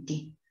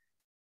coscienti.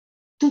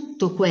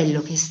 Tutto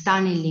quello che sta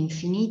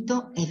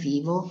nell'infinito è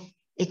vivo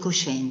e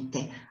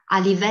cosciente, a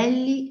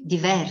livelli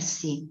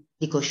diversi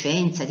di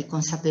coscienza, di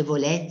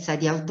consapevolezza,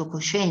 di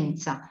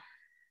autocoscienza.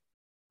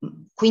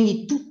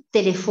 Quindi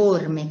tutte le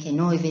forme che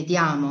noi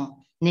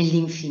vediamo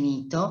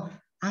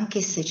nell'infinito,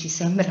 anche se ci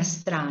sembra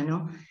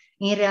strano,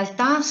 in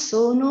realtà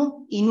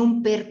sono in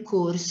un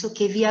percorso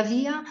che via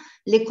via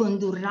le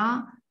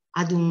condurrà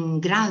ad un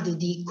grado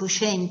di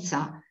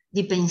coscienza,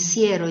 di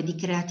pensiero e di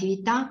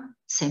creatività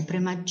sempre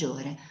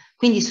maggiore.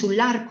 Quindi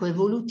sull'arco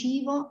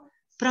evolutivo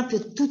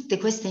proprio tutte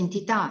queste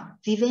entità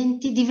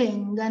viventi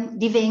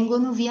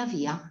divengono via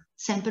via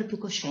sempre più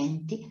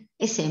coscienti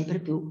e sempre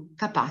più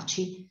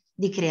capaci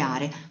di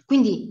creare.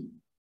 Quindi,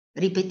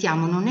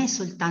 ripetiamo, non è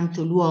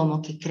soltanto l'uomo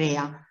che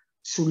crea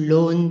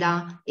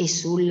sull'onda e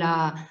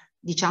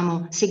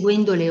diciamo,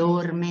 seguendo le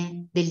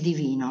orme del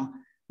divino,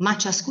 ma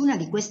ciascuna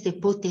di queste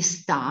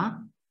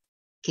potestà,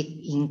 che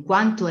in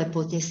quanto è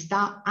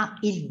potestà ha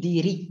il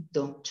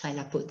diritto, cioè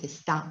la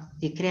potestà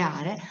di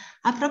creare,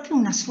 ha proprio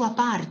una sua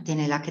parte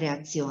nella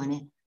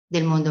creazione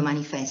del mondo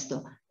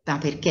manifesto. Ma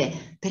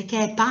perché?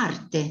 Perché è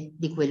parte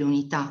di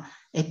quell'unità,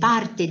 è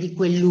parte di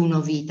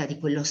quell'uno vita, di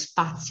quello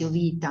spazio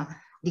vita,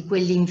 di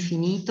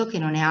quell'infinito che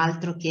non è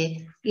altro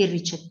che il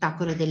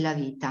ricettacolo della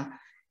vita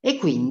e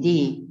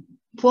quindi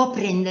può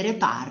prendere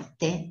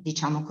parte,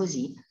 diciamo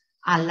così,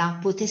 alla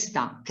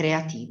potestà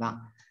creativa.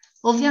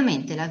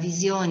 Ovviamente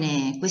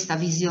questa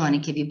visione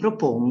che vi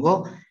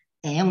propongo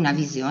è una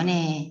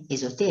visione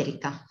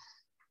esoterica.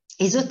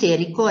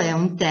 Esoterico è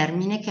un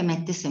termine che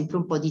mette sempre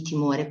un po' di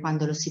timore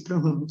quando lo si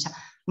pronuncia,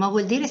 ma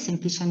vuol dire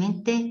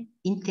semplicemente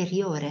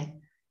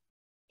interiore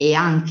e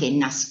anche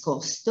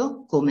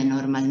nascosto, come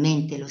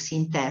normalmente lo si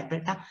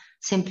interpreta,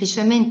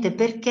 semplicemente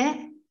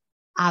perché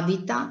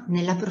abita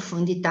nella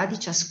profondità di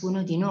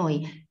ciascuno di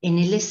noi e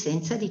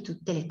nell'essenza di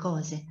tutte le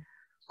cose.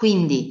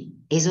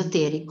 Quindi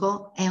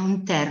esoterico è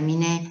un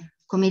termine,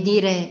 come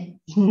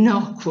dire,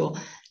 innocuo,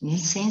 nel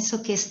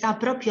senso che sta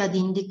proprio ad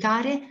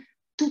indicare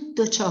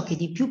tutto ciò che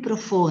di più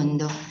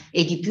profondo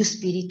e di più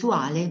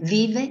spirituale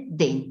vive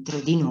dentro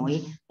di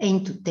noi e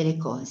in tutte le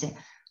cose.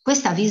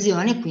 Questa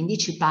visione quindi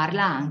ci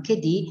parla anche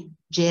di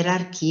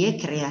gerarchie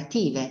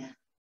creative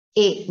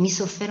e mi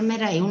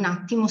soffermerei un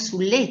attimo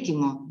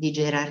sull'etimo di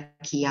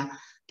gerarchia,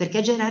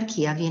 perché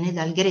gerarchia viene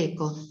dal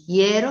greco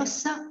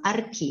hieros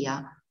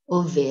archia,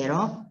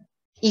 ovvero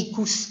i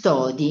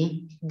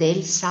custodi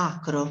del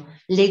sacro,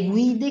 le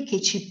guide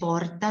che ci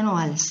portano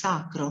al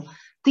sacro.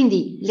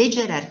 Quindi le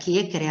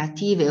gerarchie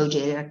creative o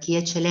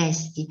gerarchie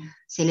celesti,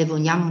 se le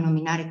vogliamo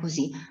nominare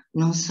così,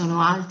 non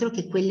sono altro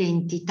che quelle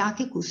entità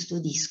che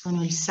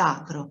custodiscono il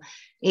sacro,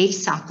 e il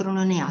sacro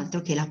non è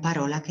altro che la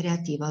parola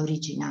creativa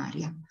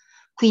originaria.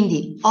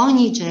 Quindi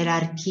ogni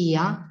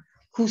gerarchia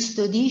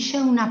custodisce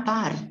una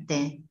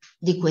parte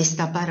di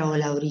questa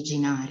parola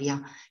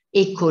originaria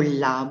e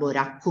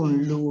collabora con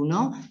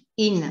l'uno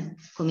in,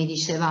 come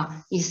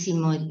diceva il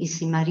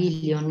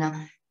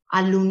Silmarillion,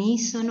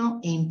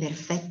 all'unisono e in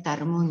perfetta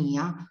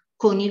armonia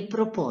con il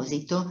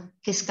proposito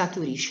che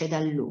scaturisce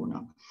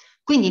dall'uno.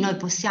 Quindi noi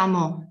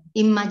possiamo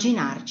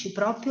immaginarci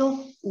proprio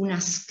una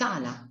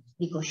scala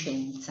di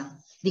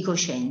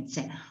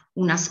coscienze,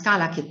 una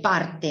scala che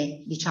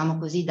parte, diciamo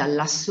così,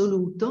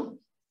 dall'assoluto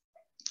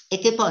e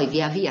che poi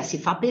via via si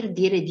fa per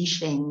dire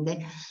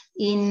discende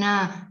in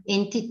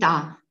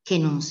entità che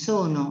non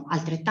sono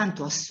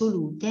altrettanto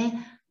assolute,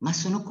 ma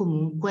sono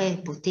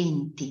comunque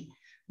potenti,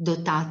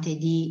 dotate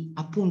di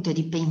appunto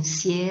di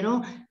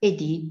pensiero e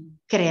di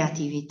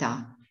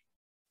creatività,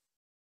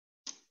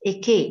 e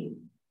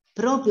che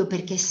proprio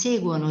perché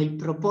seguono il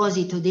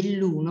proposito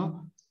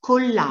dell'uno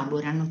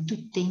collaborano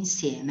tutte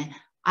insieme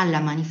alla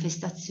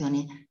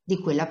manifestazione di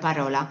quella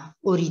parola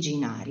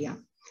originaria.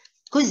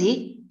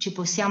 Così ci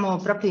possiamo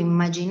proprio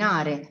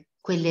immaginare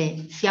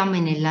quelle fiamme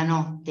nella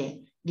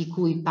notte di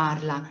cui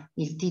parla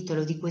il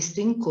titolo di questo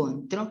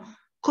incontro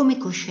come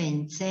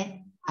coscienze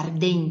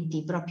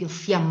ardenti, proprio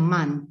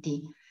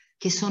fiammanti,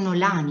 che sono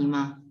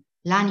l'anima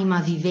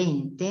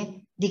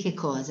vivente di che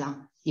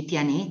cosa? Di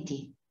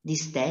pianeti, di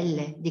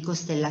stelle, di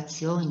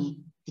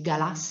costellazioni, di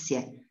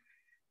galassie,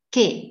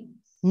 che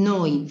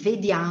noi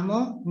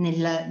vediamo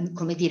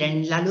come dire,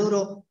 nella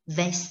loro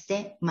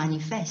veste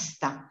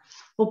manifesta,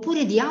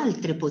 oppure di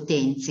altre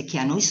potenze che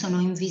a noi sono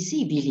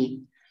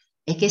invisibili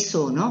e che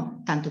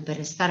sono, tanto per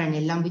restare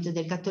nell'ambito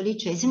del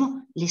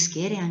cattolicesimo, le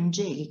schiere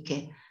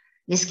angeliche.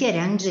 Le schiere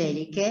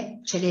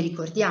angeliche ce le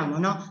ricordiamo,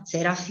 no?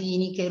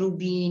 Serafini,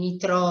 cherubini,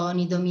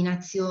 troni,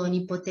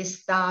 dominazioni,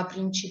 potestà,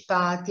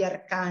 principati,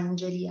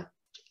 arcangeli.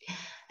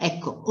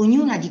 Ecco,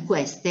 ognuna di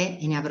queste,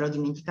 e ne avrò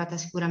dimenticata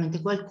sicuramente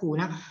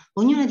qualcuna,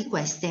 ognuna di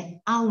queste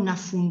ha una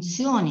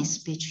funzione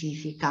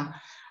specifica,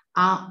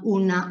 ha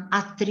un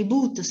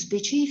attributo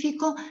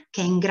specifico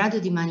che è in grado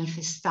di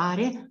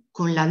manifestare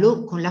con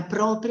la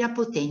propria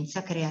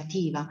potenza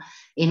creativa.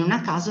 E non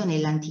a caso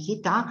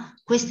nell'antichità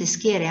queste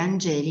schiere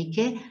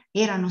angeliche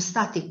erano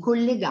state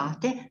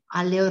collegate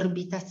alle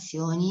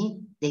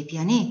orbitazioni dei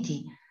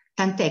pianeti,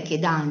 tant'è che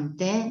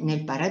Dante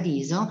nel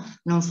Paradiso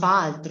non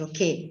fa altro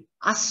che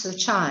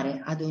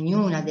associare ad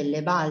ognuna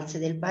delle balze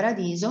del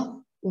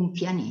Paradiso un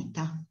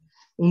pianeta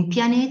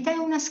e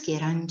una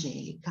schiera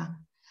angelica.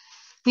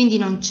 Quindi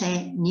non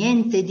c'è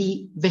niente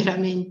di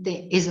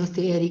veramente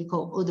esoterico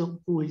o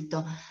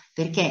d'occulto,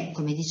 perché,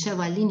 come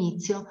dicevo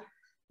all'inizio,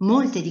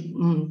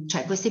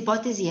 questa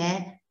ipotesi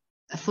è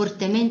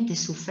fortemente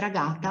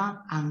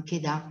suffragata anche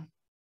da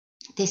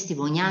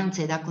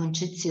testimonianze e da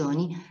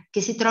concezioni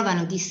che si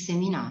trovano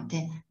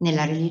disseminate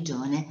nella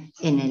religione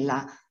e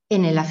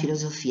nella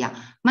filosofia.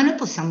 Ma noi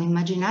possiamo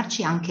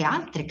immaginarci anche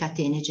altre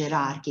catene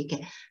gerarchiche,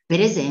 per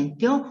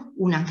esempio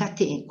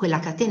quella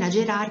catena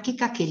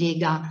gerarchica che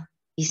lega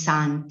i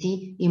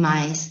santi, i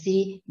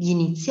maestri, gli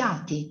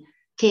iniziati,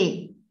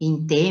 che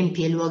in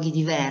tempi e luoghi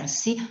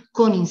diversi,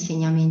 con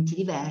insegnamenti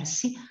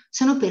diversi,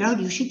 sono però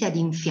riusciti ad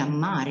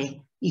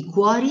infiammare i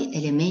cuori e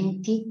le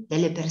menti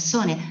delle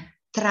persone,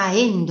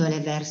 traendole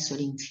verso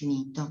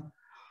l'infinito.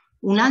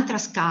 Un'altra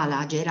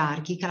scala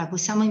gerarchica la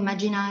possiamo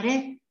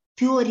immaginare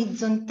più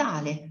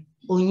orizzontale.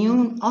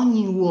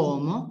 Ogni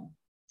uomo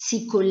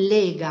si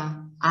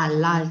collega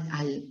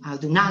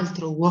ad un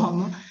altro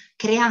uomo,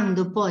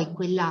 creando poi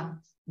quella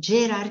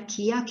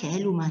gerarchia che è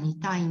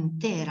l'umanità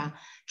intera,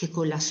 che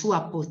con la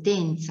sua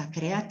potenza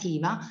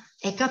creativa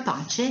è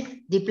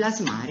capace di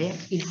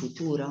plasmare il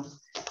futuro.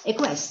 E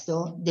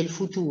questo del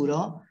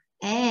futuro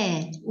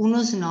è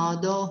uno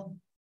snodo,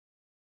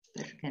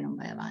 perché non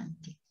vai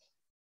avanti?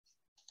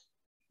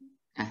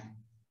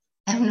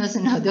 È uno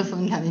snodo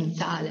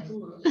fondamentale.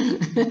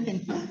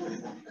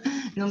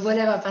 Non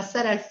voleva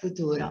passare al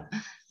futuro,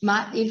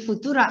 ma il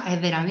futuro è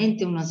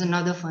veramente uno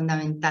snodo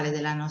fondamentale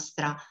della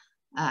nostra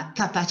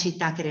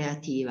capacità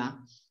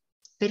creativa.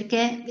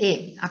 Perché,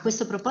 e a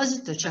questo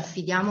proposito ci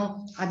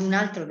affidiamo ad un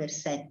altro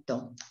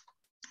versetto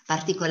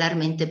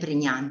particolarmente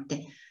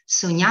pregnante.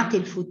 Sognate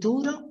il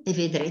futuro e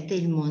vedrete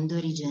il mondo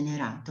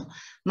rigenerato.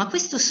 Ma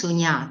questo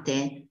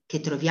sognate che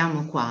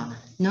troviamo qua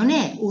non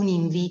è un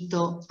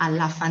invito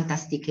alla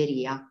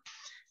fantasticheria,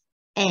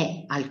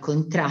 è al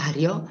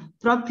contrario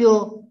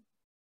proprio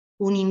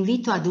un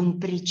invito ad un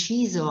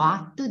preciso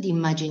atto di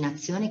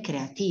immaginazione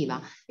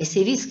creativa. E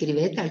se vi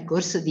iscrivete al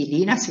corso di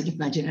Lina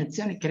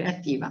sull'immaginazione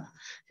creativa,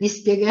 vi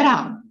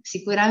spiegherà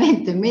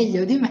sicuramente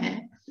meglio di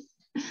me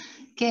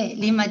che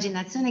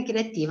l'immaginazione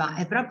creativa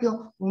è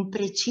proprio un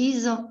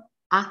preciso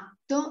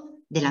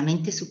atto della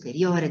mente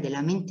superiore,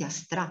 della mente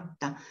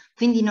astratta,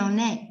 quindi non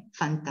è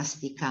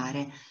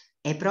fantasticare,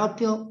 è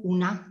proprio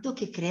un atto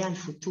che crea il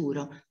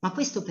futuro. Ma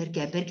questo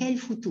perché? Perché il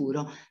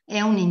futuro è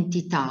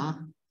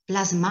un'entità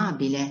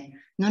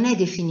plasmabile, non è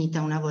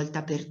definita una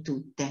volta per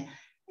tutte,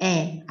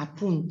 è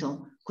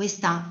appunto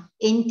questa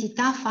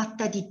entità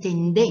fatta di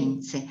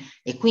tendenze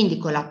e quindi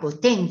con la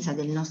potenza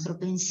del nostro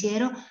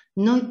pensiero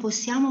noi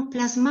possiamo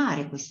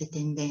plasmare queste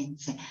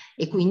tendenze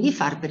e quindi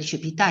far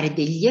precipitare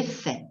degli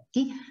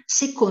effetti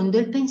secondo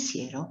il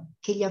pensiero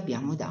che gli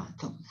abbiamo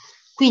dato.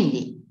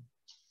 Quindi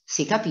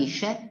si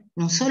capisce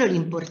non solo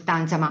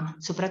l'importanza, ma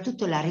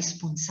soprattutto la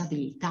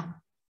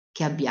responsabilità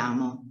che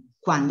abbiamo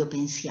quando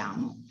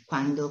pensiamo,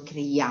 quando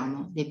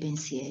creiamo dei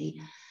pensieri.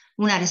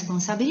 Una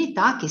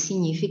responsabilità che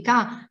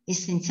significa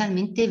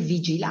essenzialmente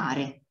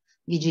vigilare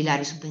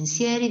su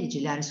pensieri,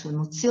 vigilare su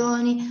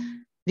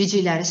emozioni,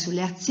 vigilare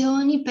sulle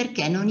azioni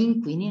perché non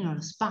inquinino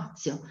lo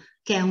spazio,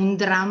 che è un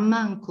dramma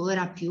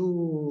ancora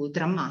più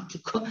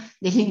drammatico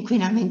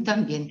dell'inquinamento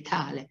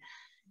ambientale.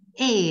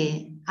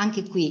 E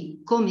anche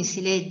qui, come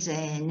si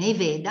legge nei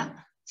Veda,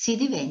 si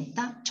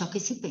diventa ciò che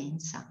si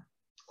pensa.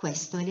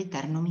 Questo è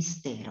l'eterno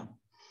mistero,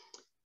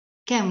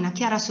 che è una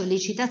chiara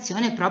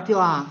sollecitazione proprio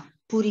a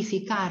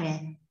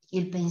purificare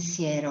il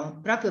pensiero,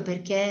 proprio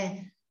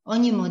perché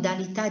ogni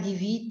modalità di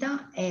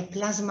vita è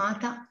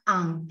plasmata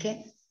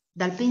anche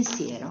dal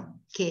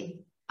pensiero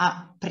che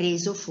ha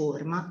preso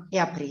forma e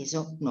ha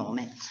preso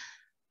nome.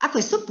 A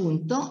questo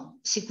punto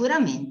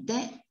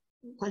sicuramente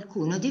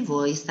qualcuno di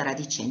voi starà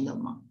dicendo: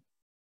 ma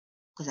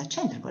cosa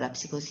c'entra con la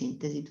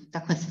psicosintesi tutta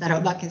questa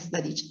roba che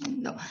sta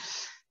dicendo?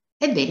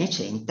 Ebbene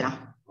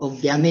c'entra,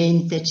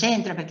 ovviamente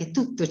c'entra perché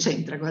tutto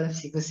c'entra con la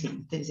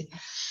psicosintesi.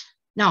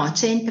 No,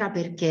 c'entra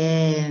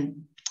perché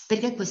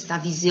questa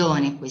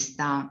visione,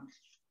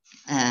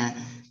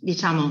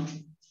 diciamo,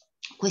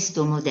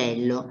 questo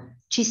modello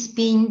ci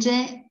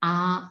spinge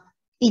a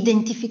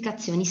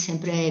identificazioni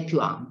sempre più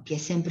ampie,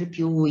 sempre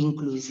più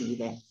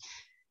inclusive.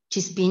 Ci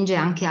spinge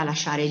anche a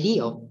lasciare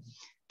l'io,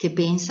 che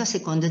pensa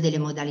secondo delle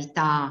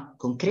modalità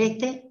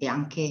concrete e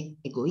anche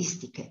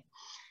egoistiche.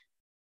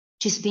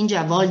 Ci spinge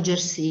a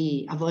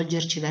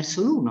volgerci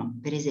verso l'uno,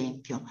 per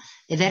esempio,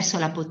 e verso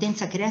la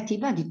potenza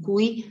creativa di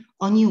cui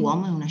ogni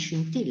uomo è una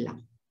scintilla.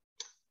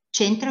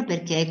 C'entra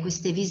perché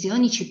queste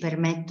visioni ci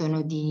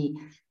permettono di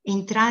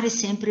entrare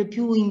sempre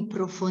più in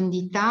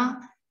profondità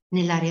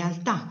nella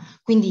realtà,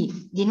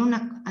 quindi di non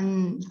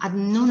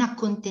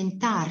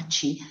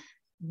accontentarci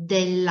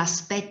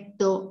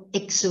dell'aspetto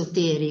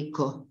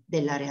esoterico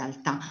della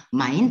realtà,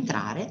 ma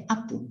entrare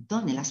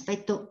appunto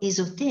nell'aspetto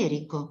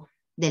esoterico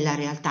della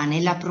realtà,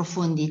 nella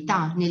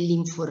profondità,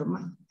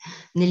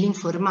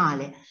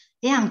 nell'informale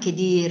e anche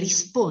di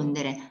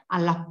rispondere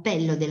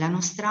all'appello della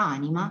nostra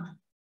anima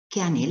che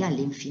anela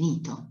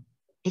all'infinito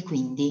e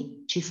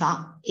quindi ci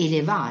fa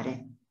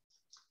elevare.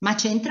 Ma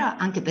c'entra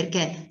anche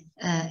perché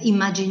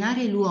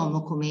immaginare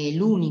l'uomo come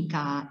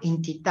l'unica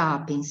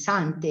entità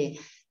pensante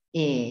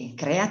e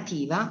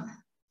creativa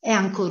è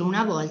ancora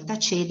una volta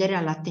cedere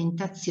alla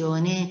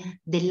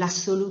tentazione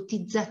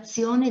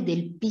dell'assolutizzazione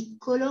del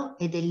piccolo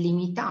e del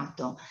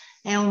limitato.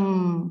 È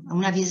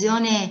una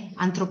visione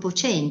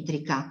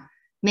antropocentrica,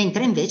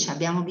 mentre invece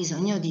abbiamo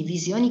bisogno di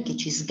visioni che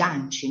ci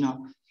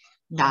sgancino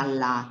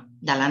dalla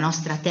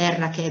nostra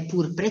terra che è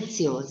pur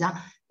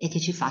preziosa e che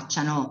ci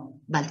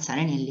facciano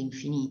balzare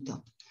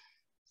nell'infinito.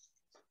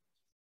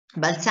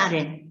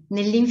 Balzare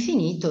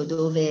nell'infinito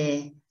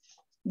dove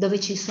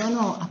ci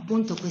sono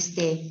appunto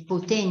queste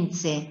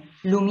potenze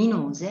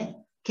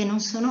luminose che non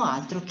sono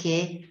altro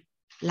che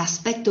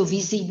l'aspetto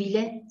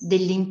visibile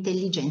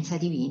dell'intelligenza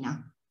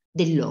divina,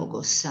 del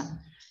Logos.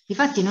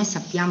 Infatti noi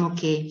sappiamo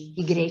che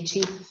i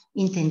greci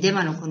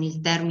intendevano con il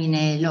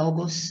termine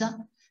Logos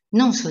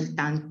non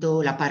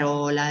soltanto la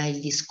parola, il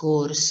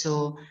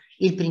discorso,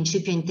 il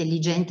principio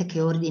intelligente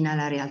che ordina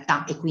la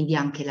realtà e quindi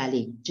anche la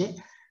legge,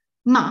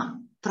 ma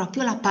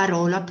proprio la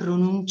parola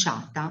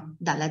pronunciata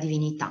dalla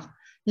divinità.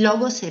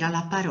 Logos era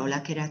la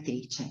parola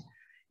creatrice.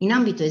 In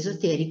ambito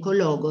esoterico,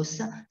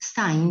 Logos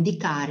sta a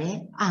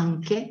indicare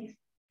anche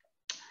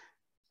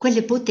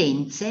quelle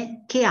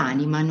potenze che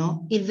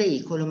animano il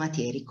veicolo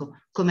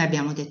materico. Come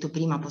abbiamo detto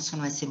prima,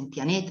 possono essere un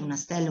pianeta, una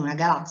stella, una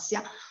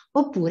galassia,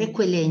 oppure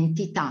quelle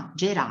entità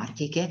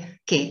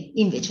gerarchiche che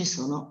invece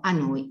sono a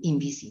noi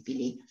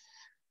invisibili.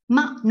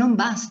 Ma non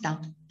basta,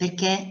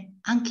 perché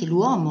anche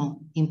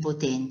l'uomo in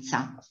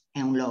potenza è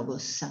un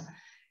logos,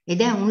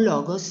 ed è un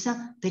logos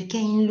perché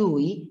in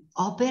lui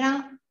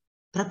opera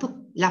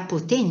proprio la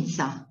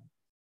potenza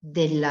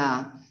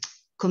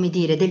come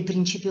dire, del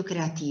principio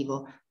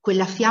creativo,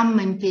 quella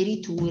fiamma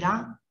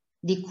imperitura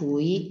di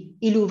cui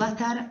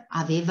Ilúvatar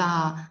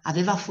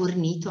aveva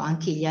fornito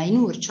anche gli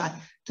Ainur, cioè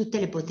tutte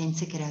le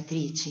potenze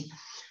creatrici.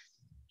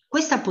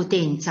 Questa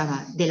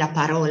potenza della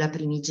parola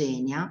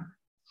primigenia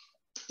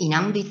in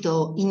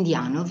ambito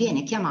indiano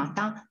viene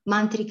chiamata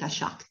Mantrika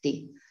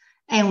Shakti.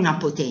 È una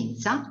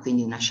potenza,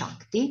 quindi una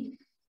Shakti,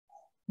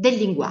 del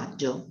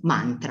linguaggio,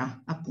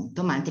 mantra,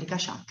 appunto, Mantrika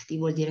Shakti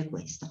vuol dire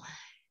questo.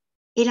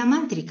 E la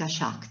Mantrika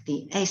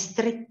Shakti è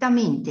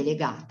strettamente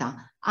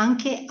legata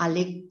anche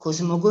alle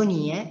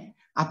cosmogonie,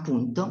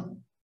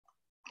 appunto,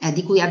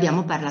 di cui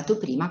abbiamo parlato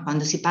prima,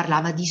 quando si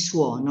parlava di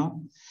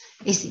suono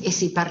e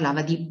si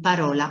parlava di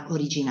parola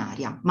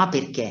originaria. Ma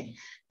perché?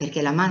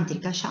 Perché la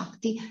Mantrika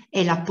Shakti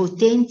è la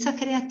potenza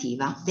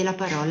creativa della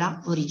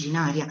parola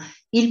originaria.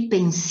 Il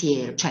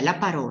pensiero, cioè la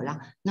parola,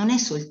 non è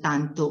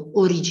soltanto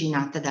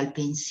originata dal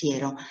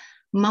pensiero,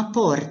 ma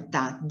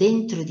porta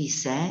dentro di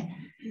sé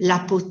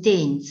la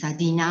potenza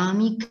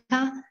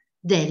dinamica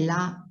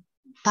della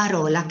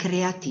parola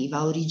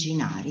creativa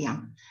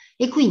originaria.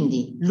 E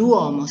quindi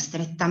l'uomo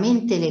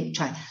strettamente,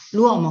 cioè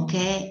l'uomo che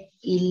è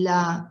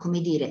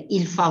come dire,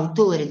 il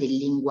fautore del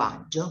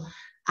linguaggio,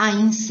 ha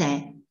in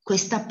sé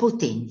questa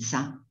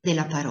potenza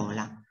della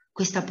parola,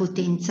 questa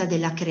potenza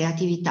della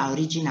creatività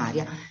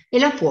originaria e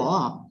la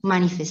può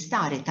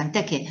manifestare,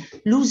 tant'è che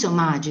l'uso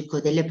magico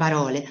delle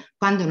parole,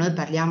 quando noi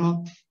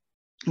parliamo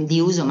di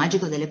uso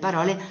magico delle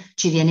parole,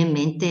 ci viene in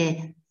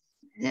mente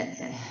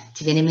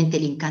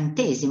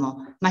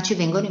l'incantesimo, ma ci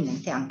vengono in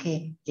mente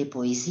anche le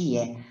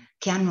poesie,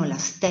 che hanno la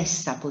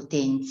stessa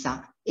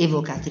potenza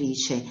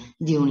evocatrice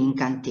di un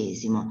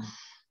incantesimo.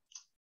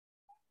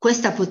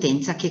 Questa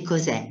potenza che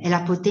cos'è? È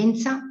la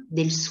potenza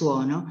del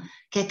suono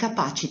che è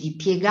capace di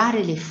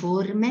piegare le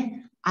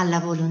forme alla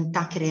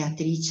volontà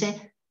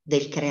creatrice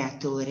del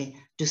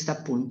creatore, giusto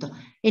appunto.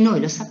 E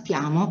noi lo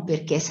sappiamo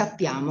perché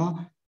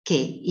sappiamo che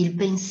il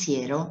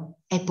pensiero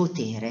è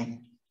potere.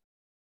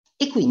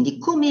 E quindi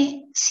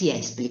come si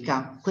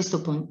esplica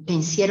questo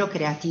pensiero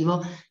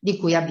creativo di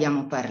cui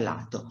abbiamo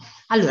parlato?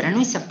 Allora,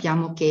 noi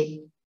sappiamo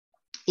che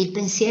il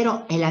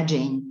pensiero è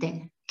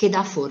l'agente che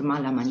dà forma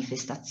alla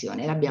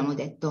manifestazione, l'abbiamo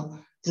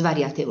detto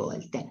svariate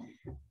volte.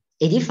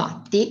 E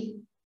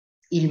difatti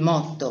il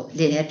motto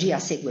 "l'energia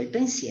segue il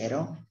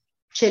pensiero"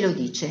 ce lo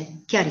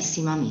dice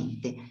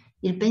chiarissimamente.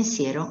 Il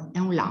pensiero è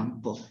un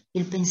lampo,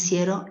 il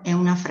pensiero è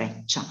una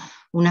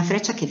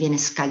freccia che viene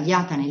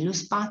scagliata nello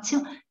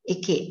spazio e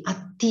che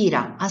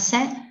attira a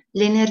sé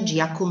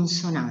l'energia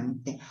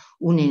consonante,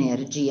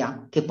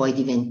 un'energia che poi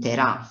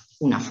diventerà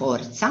una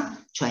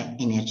forza, cioè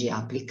energia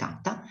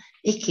applicata,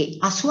 e che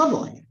a sua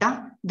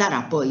volta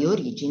darà poi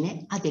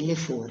origine a delle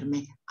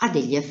forme, a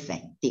degli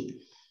effetti.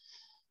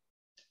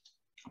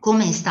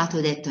 Come è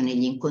stato detto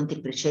negli incontri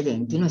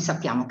precedenti, noi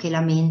sappiamo che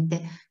la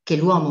mente che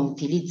l'uomo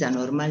utilizza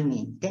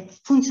normalmente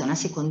funziona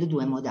secondo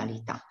due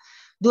modalità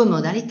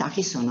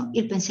che sono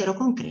il pensiero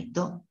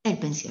concreto e il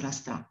pensiero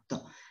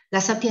astratto.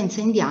 La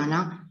sapienza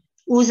indiana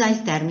usa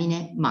il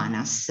termine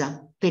manas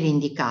per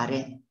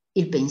indicare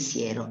il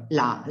pensiero,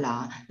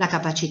 la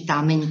capacità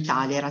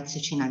mentale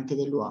raziocinante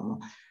dell'uomo,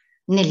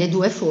 nelle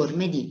due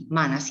forme di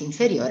manas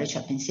inferiore,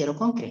 cioè pensiero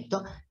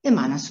concreto, e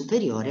manas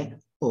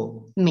superiore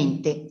o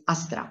mente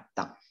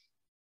astratta.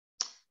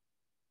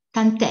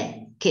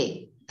 Tant'è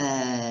che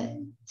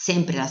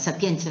sempre la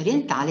sapienza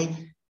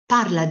orientale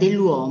parla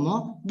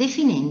dell'uomo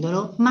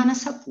definendolo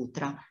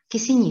Manasaputra, che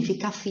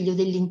significa figlio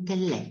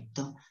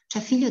dell'intelletto,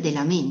 cioè figlio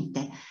della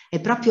mente. È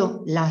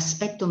proprio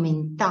l'aspetto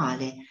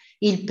mentale,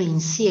 il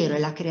pensiero e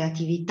la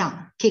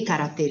creatività che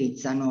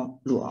caratterizzano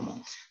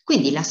l'uomo.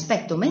 Quindi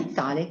l'aspetto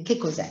mentale che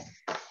cos'è?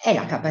 È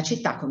la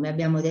capacità, come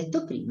abbiamo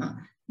detto prima,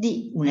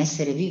 di un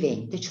essere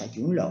vivente, cioè di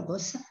un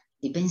logos,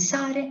 di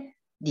pensare,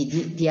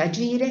 di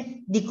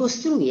agire, di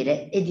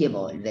costruire e di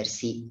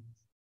evolversi.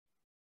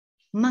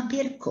 Ma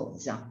per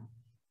cosa?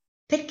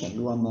 Perché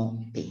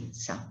l'uomo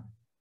pensa?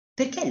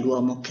 Perché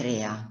l'uomo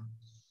crea?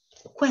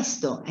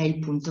 Questo è il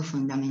punto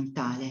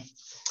fondamentale.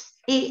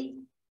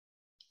 E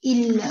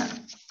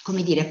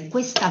come dire,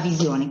 questa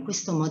visione,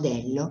 questo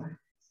modello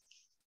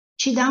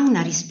ci dà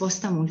una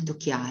risposta molto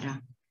chiara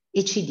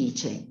e ci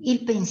dice: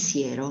 il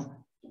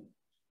pensiero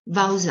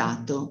va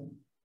usato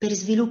per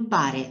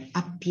sviluppare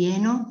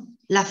appieno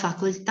la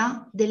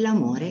facoltà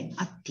dell'amore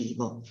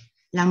attivo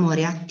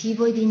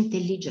ed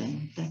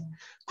intelligente.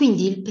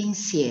 Quindi il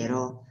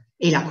pensiero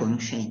e la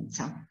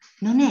conoscenza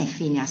non è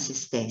fine a se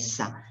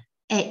stessa,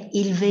 è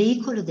il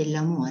veicolo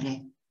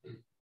dell'amore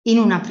in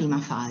una prima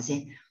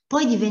fase,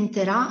 poi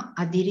diventerà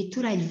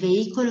addirittura il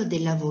veicolo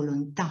della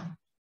volontà.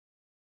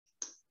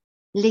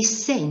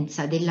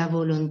 L'essenza della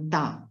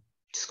volontà,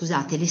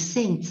 scusate,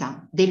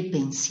 l'essenza del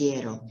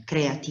pensiero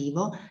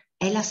creativo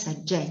è la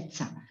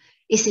saggezza.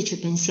 E se ci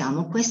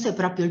pensiamo, questo è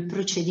proprio il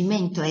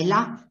procedimento, è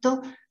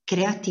l'atto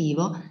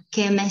creativo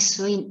che è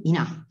messo in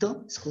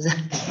atto,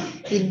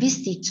 scusate, il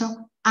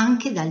bisticcio,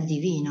 anche dal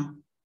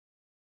divino.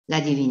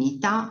 La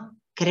divinità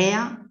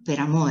crea per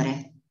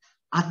amore,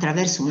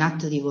 attraverso un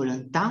atto di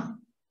volontà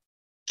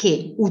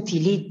che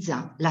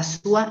utilizza la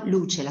sua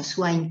luce, la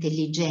sua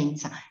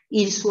intelligenza,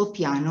 il suo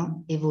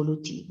piano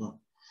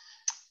evolutivo.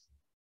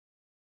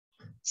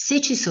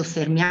 Se ci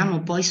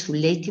soffermiamo poi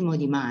sull'etimo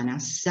di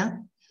Manas,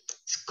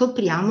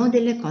 scopriamo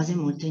delle cose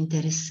molto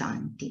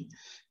interessanti.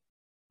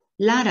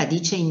 La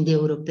radice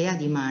indoeuropea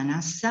di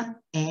Manas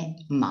è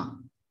Ma,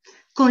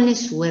 con le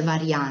sue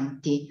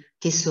varianti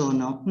che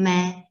sono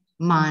Me,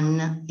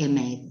 Man e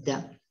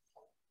Med.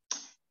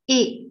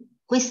 E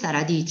questa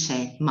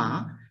radice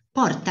Ma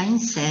porta in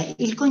sé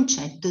il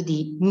concetto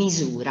di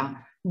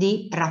misura,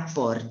 di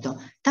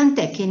rapporto,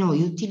 tant'è che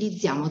noi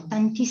utilizziamo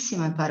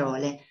tantissime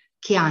parole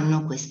che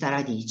hanno questa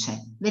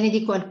radice. Ve ne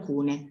dico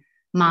alcune: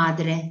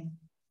 madre,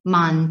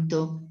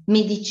 manto,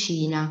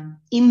 medicina,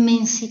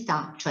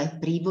 immensità, cioè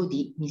privo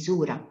di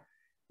misura,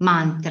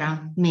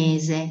 mantra,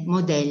 mese,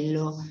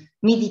 modello,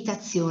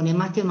 meditazione,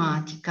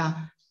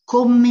 matematica,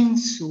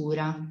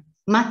 commensura,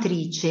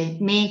 matrice,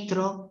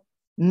 metro,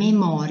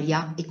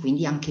 memoria e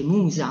quindi anche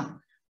musa,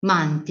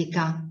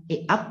 mantica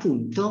e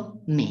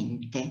appunto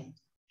mente.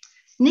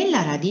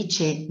 Nella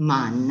radice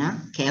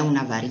man, che è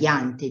una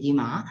variante di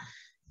ma,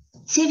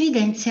 si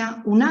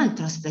evidenzia un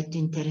altro aspetto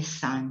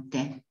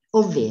interessante,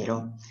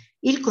 ovvero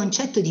il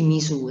concetto di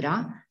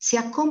misura si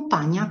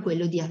accompagna a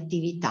quello di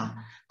attività,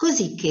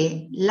 così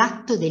che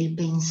l'atto del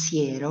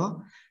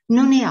pensiero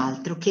non è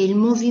altro che il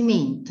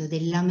movimento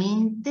della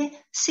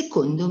mente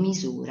secondo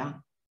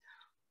misura.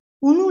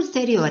 Un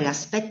ulteriore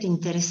aspetto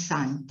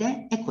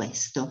interessante è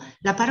questo: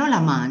 la parola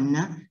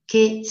man,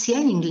 che sia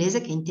in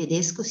inglese che in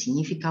tedesco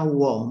significa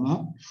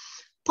uomo,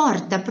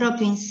 porta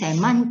proprio in sé,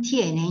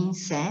 mantiene in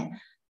sé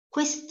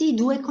questi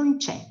due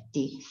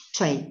concetti,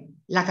 cioè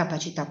la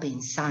capacità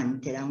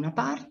pensante da una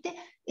parte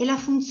e la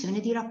funzione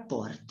di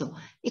rapporto.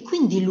 E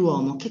quindi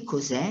l'uomo che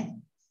cos'è?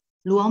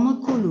 L'uomo è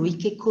colui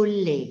che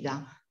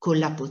collega con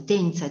la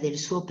potenza del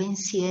suo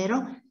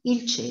pensiero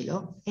il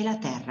cielo e la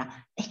terra.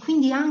 E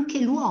quindi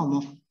anche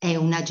l'uomo è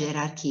una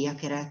gerarchia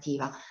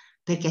creativa,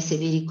 perché se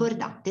vi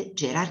ricordate,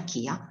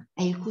 gerarchia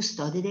è il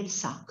custode del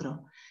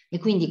sacro. E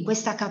quindi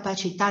questa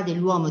capacità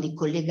dell'uomo di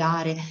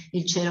collegare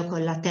il cielo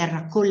con la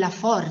terra con la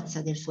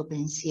forza del suo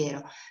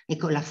pensiero e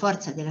con la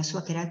forza della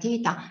sua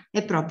creatività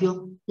è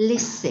proprio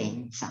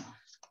l'essenza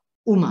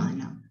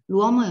umana.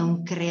 L'uomo è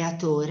un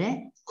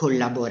creatore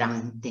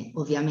collaborante,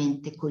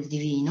 ovviamente col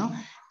divino,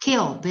 che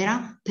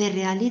opera per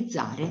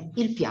realizzare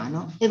il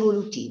piano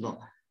evolutivo.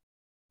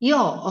 Io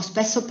ho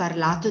spesso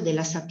parlato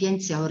della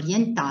sapienza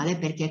orientale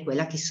perché è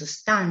quella che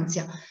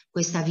sostanzia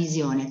questa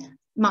visione,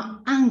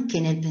 ma anche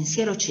nel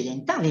pensiero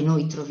occidentale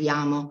noi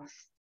troviamo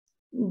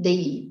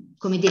dei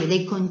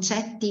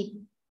concetti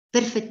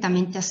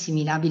perfettamente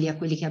assimilabili a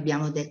quelli che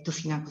abbiamo detto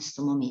fino a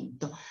questo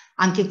momento.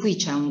 Anche qui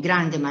c'è un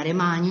grande mare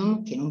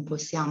magnum che non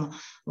possiamo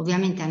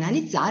ovviamente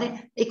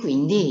analizzare e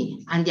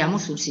quindi andiamo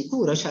sul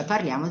sicuro, cioè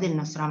parliamo del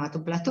nostro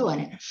amato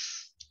Platone,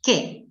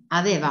 che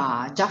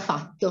aveva già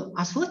fatto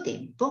a suo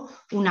tempo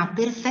una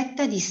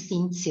perfetta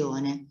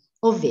distinzione,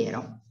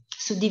 ovvero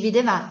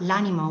suddivideva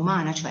l'anima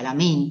umana, cioè la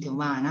mente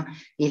umana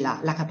e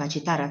la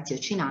capacità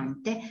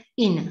raziocinante,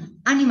 in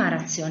anima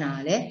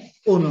razionale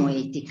o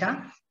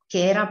noetica,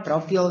 che era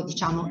proprio,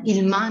 diciamo,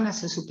 il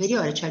manas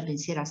superiore, cioè il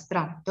pensiero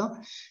astratto,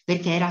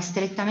 perché era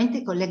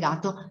strettamente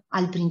collegato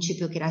al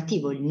principio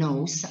creativo, il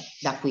nous,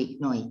 da qui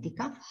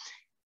noetica,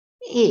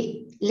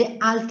 e le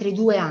altre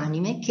due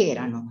anime che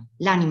erano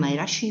l'anima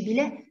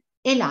irascibile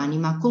e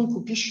l'anima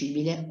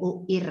concupiscibile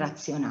o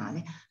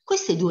irrazionale.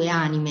 Queste due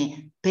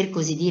anime, per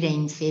così dire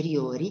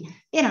inferiori,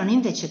 erano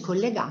invece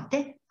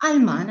collegate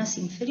al manas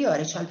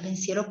inferiore, cioè al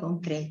pensiero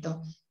concreto,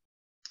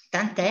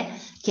 tant'è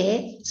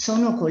che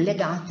sono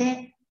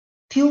collegate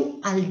più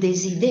al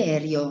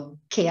desiderio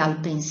che al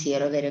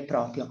pensiero vero e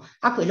proprio,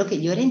 a quello che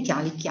gli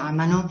orientali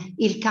chiamano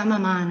il kama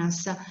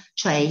manas,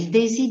 cioè il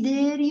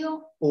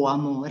desiderio o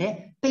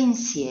amore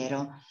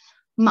pensiero.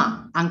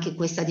 Ma anche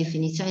questa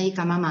definizione di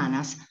kama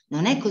manas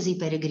non è così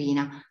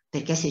peregrina,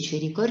 perché se ci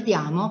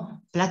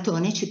ricordiamo,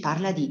 Platone ci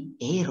parla di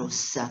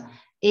eros,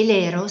 e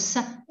l'eros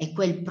è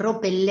quel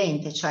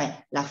propellente,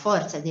 cioè la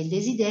forza del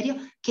desiderio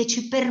che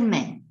ci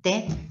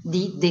permette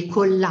di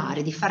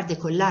decollare, di far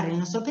decollare il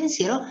nostro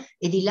pensiero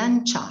e di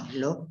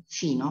lanciarlo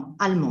fino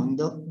al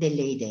mondo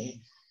delle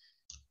idee.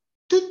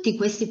 Tutti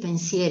questi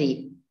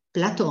pensieri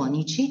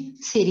platonici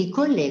si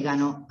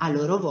ricollegano a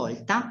loro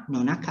volta,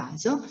 non a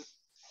caso,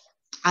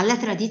 alla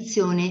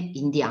tradizione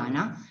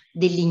indiana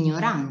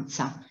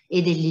dell'ignoranza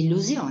e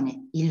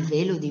dell'illusione, il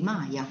velo di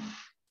Maya.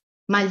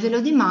 Ma il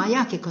velo di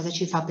Maya che cosa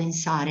ci fa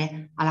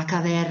pensare? Alla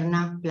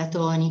caverna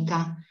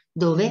platonica,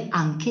 dove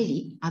anche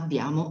lì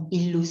abbiamo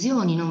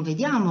illusioni, non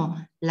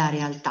vediamo la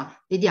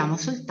realtà, vediamo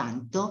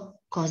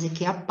soltanto cose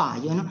che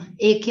appaiono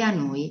e che a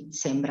noi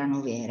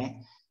sembrano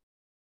vere.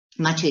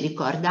 Ma ci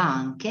ricorda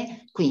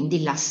anche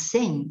quindi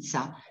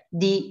l'assenza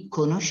di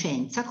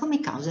conoscenza come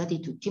causa di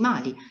tutti i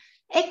mali.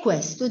 E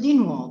questo di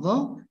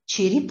nuovo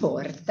ci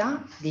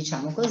riporta,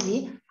 diciamo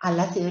così,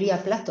 alla teoria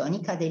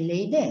platonica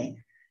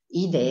delle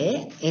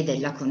idee e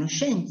della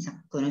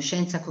conoscenza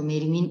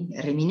come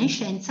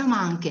reminiscenza, ma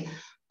anche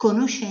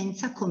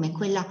conoscenza come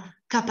quella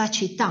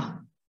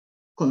capacità,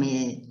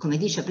 come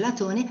dice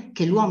Platone,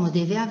 che l'uomo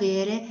deve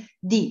avere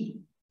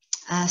di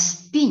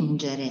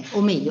spingere,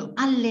 o meglio,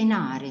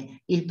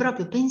 allenare il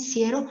proprio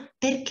pensiero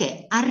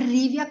perché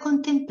arrivi a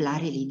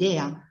contemplare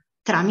l'idea.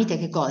 Tramite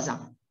che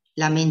cosa?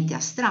 La mente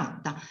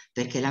astratta,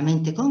 perché la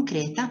mente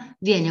concreta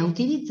viene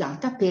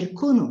utilizzata per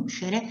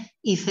conoscere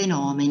i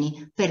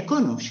fenomeni, per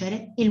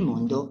conoscere il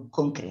mondo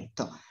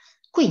concreto.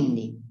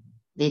 Quindi,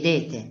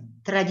 vedete,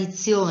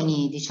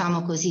 tradizioni,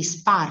 diciamo così,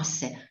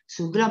 sparse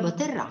sul globo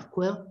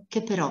terracqueo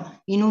che però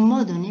in un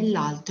modo o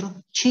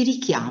nell'altro ci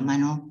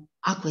richiamano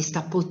a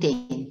questa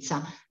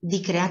potenza di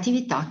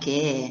creatività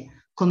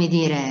che, come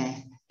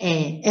dire,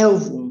 è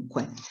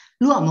ovunque.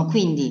 L'uomo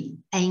quindi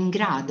è in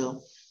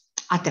grado,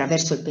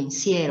 attraverso il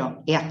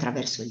pensiero e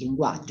attraverso il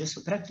linguaggio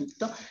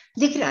soprattutto,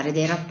 di creare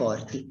dei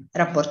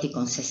rapporti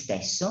con se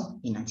stesso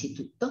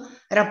innanzitutto,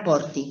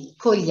 rapporti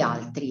con gli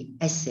altri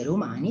esseri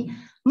umani,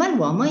 ma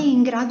l'uomo è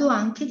in grado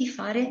anche di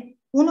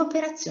fare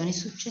un'operazione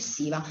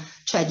successiva,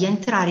 cioè di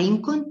entrare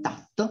in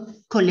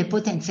contatto con le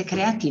potenze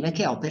creative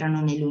che operano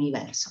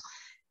nell'universo.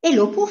 E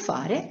lo può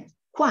fare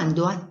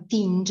quando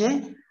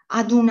attinge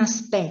ad un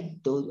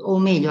aspetto, o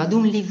meglio, ad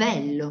un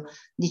livello,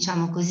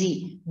 diciamo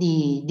così,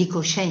 di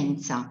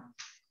coscienza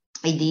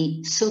e di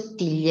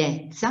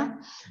sottigliezza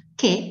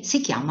che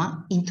si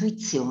chiama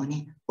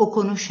intuizione o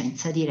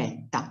conoscenza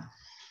diretta,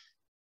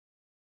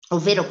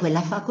 ovvero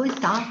quella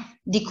facoltà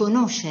di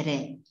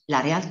conoscere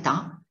la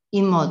realtà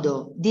in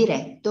modo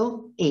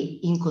diretto e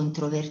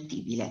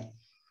incontrovertibile.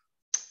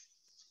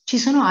 Ci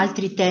sono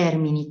altri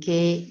termini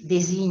che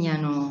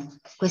designano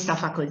questa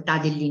facoltà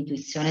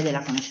dell'intuizione e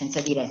della conoscenza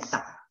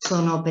diretta.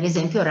 Sono per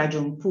esempio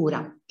ragion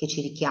pura, che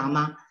ci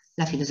richiama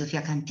la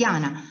filosofia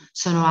kantiana,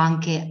 sono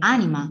anche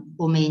anima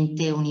o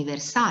mente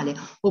universale,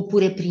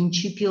 oppure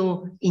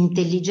principio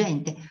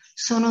intelligente.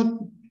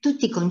 Sono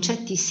tutti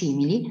concetti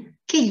simili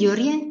che gli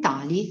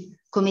orientali,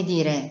 come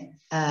dire,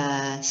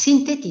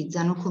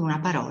 sintetizzano con una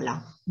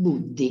parola,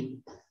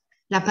 buddhi.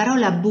 La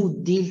parola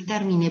buddhi, il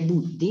termine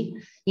buddhi,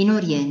 in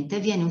Oriente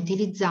viene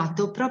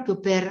utilizzato proprio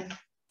per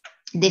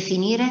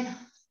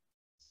definire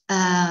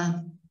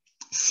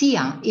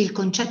sia il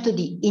concetto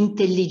di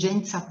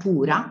intelligenza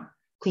pura,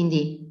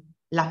 quindi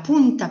la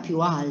punta più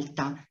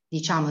alta,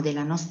 diciamo,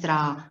 della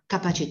nostra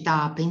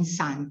capacità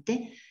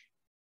pensante,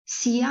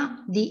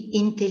 sia di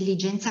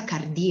intelligenza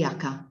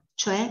cardiaca,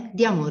 cioè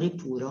di amore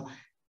puro.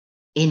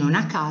 E non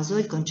a caso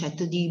il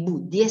concetto di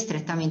buddhi è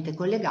strettamente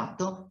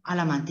collegato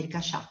alla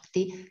mantrika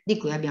Shakti di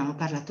cui abbiamo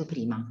parlato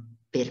prima.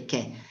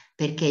 Perché?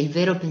 Perché il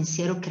vero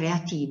pensiero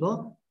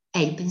creativo è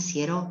il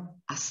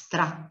pensiero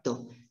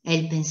astratto, è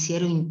il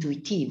pensiero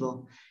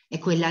intuitivo, è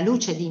quella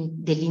luce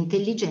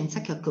dell'intelligenza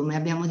che, come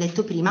abbiamo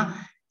detto prima,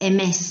 è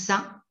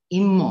messa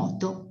in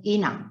moto,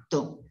 in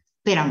atto,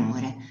 per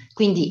amore.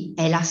 Quindi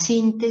è la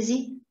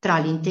sintesi tra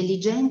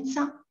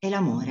l'intelligenza e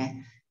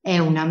l'amore. È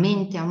una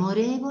mente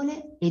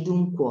amorevole ed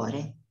un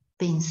cuore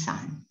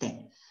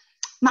pensante.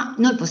 Ma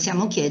noi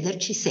possiamo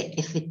chiederci se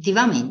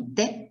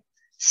effettivamente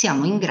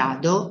siamo in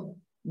grado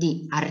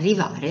di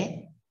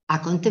arrivare a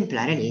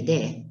contemplare le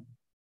idee,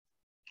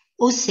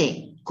 o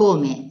se,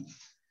 come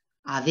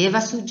aveva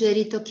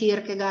suggerito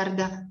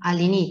Kierkegaard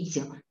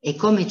all'inizio e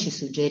come ci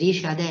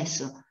suggerisce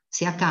adesso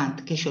sia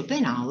Kant che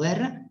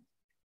Schopenhauer,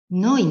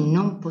 noi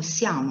non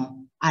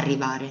possiamo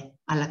arrivare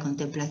alla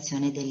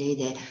contemplazione delle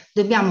idee,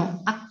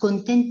 dobbiamo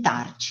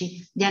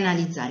accontentarci di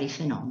analizzare i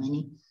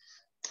fenomeni.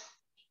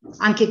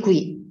 Anche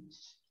qui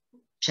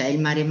c'è il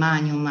mare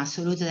magnum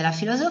assoluto della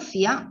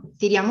filosofia,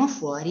 tiriamo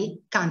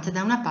fuori Kant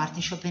da una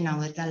parte,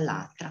 Schopenhauer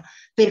dall'altra.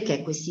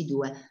 Perché questi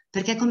due?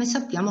 Perché come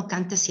sappiamo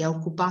Kant si è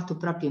occupato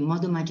proprio in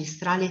modo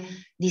magistrale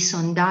di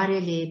sondare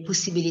le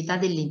possibilità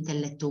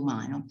dell'intelletto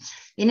umano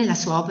e nella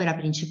sua opera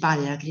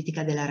principale, La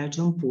critica della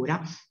ragion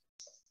pura,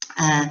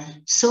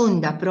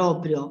 sonda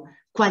proprio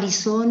quali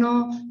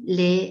sono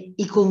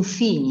i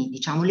confini,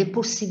 diciamo, le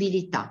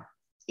possibilità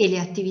e le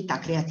attività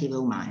creative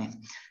umane.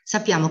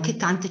 Sappiamo che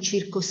Kant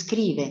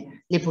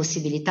circoscrive le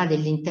possibilità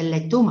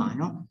dell'intelletto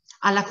umano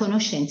alla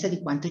conoscenza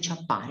di quanto ci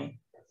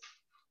appare,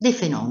 dei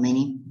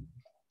fenomeni.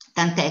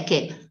 Tant'è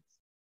che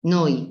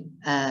noi,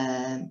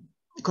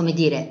 come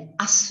dire,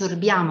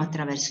 assorbiamo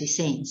attraverso i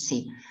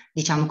sensi,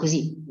 diciamo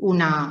così,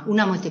 una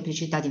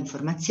molteplicità di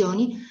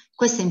informazioni.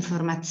 Queste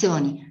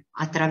informazioni,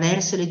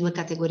 attraverso le due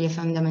categorie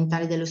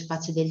fondamentali dello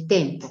spazio e del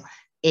tempo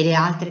e le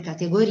altre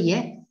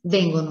categorie,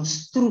 vengono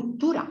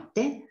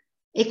strutturate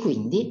e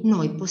quindi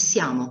noi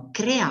possiamo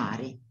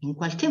creare in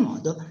qualche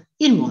modo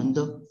il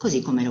mondo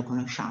così come lo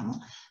conosciamo.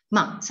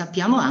 Ma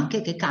sappiamo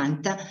anche che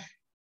Kant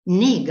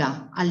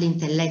nega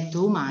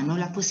all'intelletto umano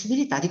la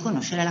possibilità di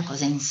conoscere la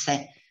cosa in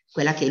sé,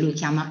 quella che lui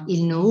chiama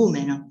il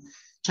noumeno,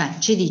 cioè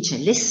ci dice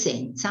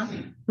l'essenza,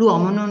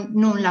 l'uomo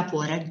non la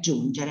può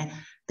raggiungere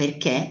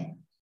perché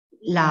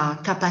la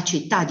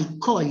capacità di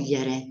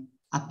cogliere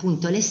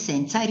appunto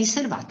l'essenza è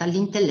riservata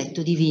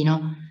all'intelletto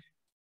divino.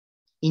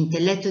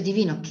 intelletto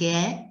divino che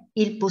è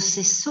il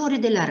possessore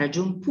della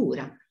ragion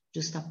pura,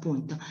 giusto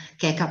appunto,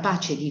 che è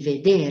capace di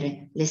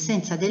vedere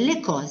l'essenza delle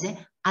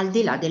cose al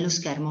di là dello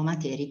schermo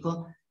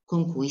materico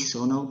con cui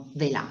sono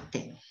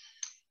velate.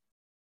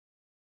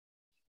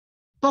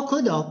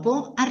 Poco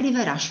dopo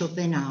arriverà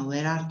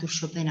Schopenhauer, Arthur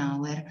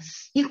Schopenhauer,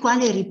 il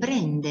quale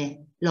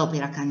riprende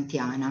l'opera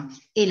kantiana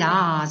e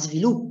la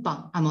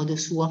sviluppa a modo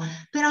suo,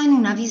 però in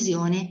una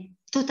visione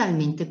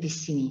totalmente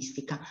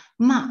pessimistica,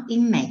 ma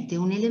immette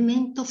un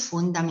elemento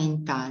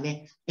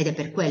fondamentale, ed è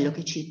per quello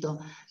che cito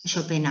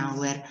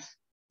Schopenhauer,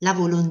 la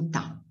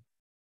volontà.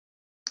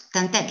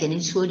 Tant'è che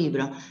nel suo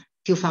libro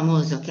più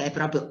famoso, che è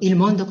proprio Il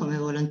mondo come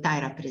volontà e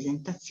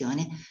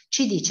rappresentazione,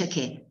 ci dice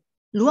che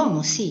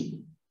l'uomo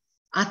sì,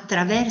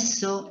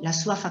 attraverso la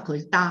sua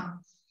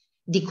facoltà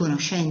di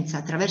conoscenza,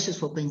 attraverso il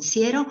suo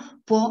pensiero,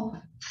 può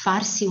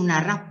farsi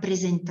una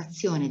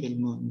rappresentazione del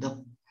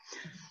mondo.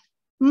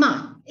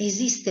 Ma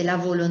esiste la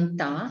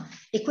volontà,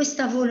 e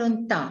questa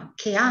volontà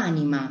che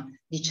anima,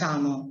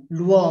 diciamo,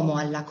 l'uomo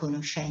alla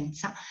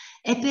conoscenza,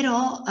 è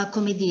però,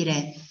 come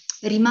dire,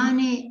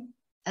 rimane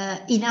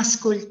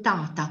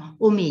inascoltata,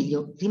 o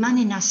meglio,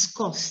 rimane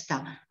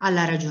nascosta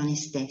alla ragione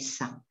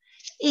stessa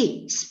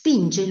e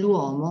spinge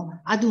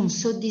l'uomo ad un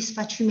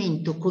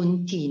soddisfacimento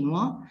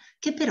continuo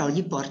che però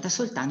gli porta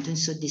soltanto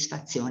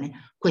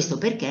insoddisfazione. Questo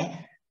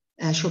perché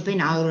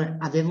Schopenhauer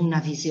aveva una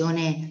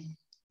visione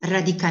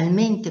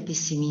radicalmente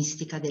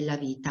pessimistica della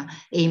vita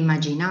e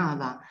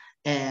immaginava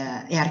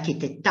e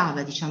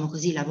architettava, diciamo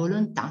così, la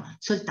volontà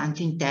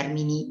soltanto in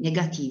termini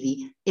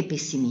negativi e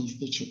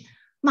pessimistici.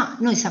 Ma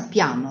noi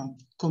sappiamo,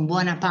 con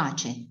buona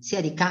pace, sia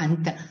di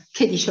Kant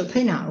che di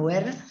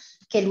Schopenhauer,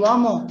 che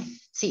l'uomo,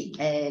 sì,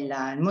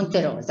 il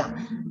Monte Rosa,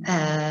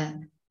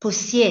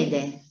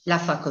 possiede la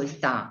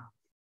facoltà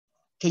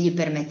che gli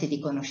permette di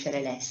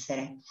conoscere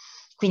l'essere.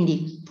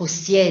 Quindi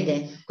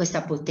possiede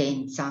questa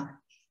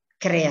potenza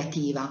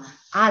creativa,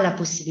 ha la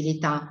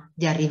possibilità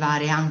di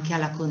arrivare anche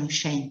alla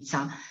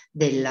conoscenza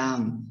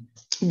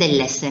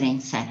dell'essere in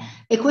sé.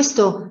 E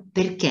questo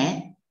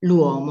perché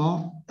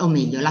l'uomo, o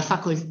meglio, la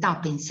facoltà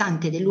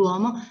pensante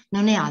dell'uomo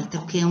non è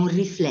altro che un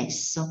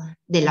riflesso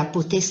della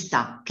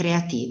potestà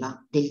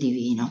creativa del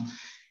divino.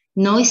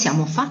 Noi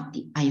siamo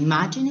fatti a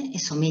immagine e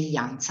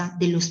somiglianza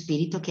dello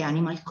spirito che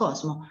anima il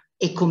cosmo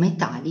e come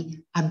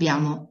tali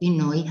abbiamo in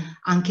noi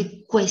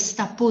anche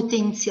questa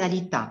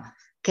potenzialità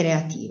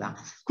creativa.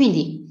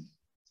 Quindi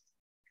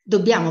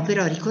dobbiamo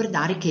però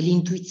ricordare che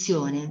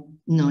l'intuizione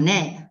non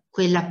è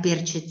quella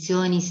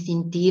percezione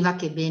istintiva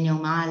che bene o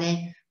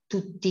male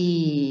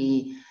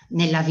tutti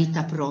nella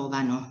vita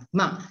provano,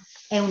 ma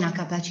è una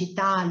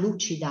capacità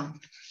lucida,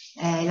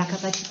 la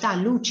capacità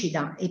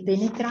lucida e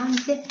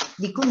penetrante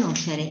di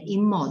conoscere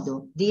in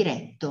modo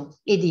diretto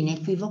ed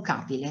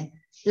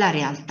inequivocabile la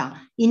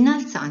realtà,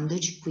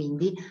 innalzandoci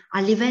quindi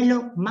al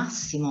livello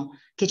massimo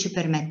che ci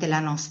permette la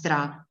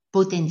nostra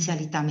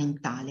potenzialità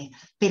mentale.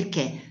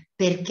 Perché?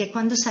 Perché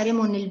quando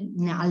saremo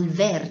al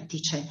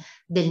vertice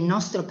del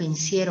nostro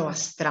pensiero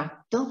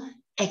astratto,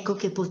 ecco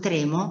che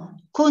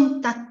potremo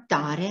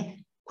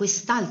contattare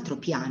quest'altro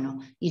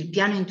piano, il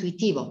piano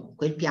intuitivo,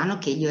 quel piano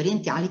che gli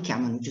orientali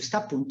chiamano giusto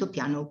appunto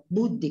piano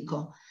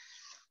buddhico.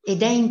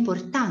 Ed è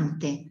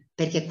importante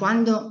perché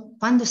quando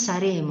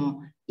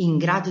saremo in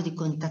grado di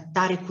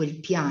contattare quel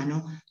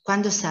piano,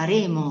 quando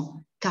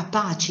saremo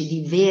capaci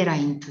di vera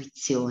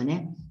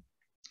intuizione,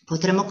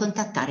 potremo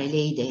contattare le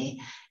idee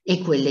e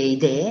quelle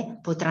idee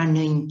potranno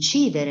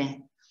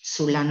incidere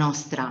sulla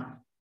nostra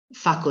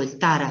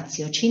facoltà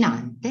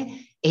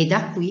raziocinante e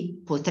da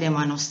qui potremo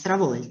a nostra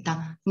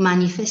volta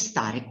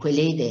manifestare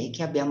quelle idee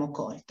che abbiamo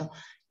colto.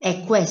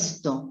 È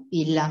questo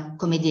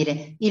come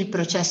dire, il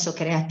processo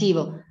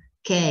creativo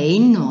che è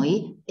in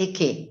noi e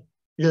che,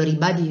 lo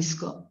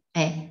ribadisco,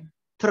 è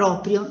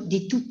proprio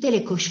di tutte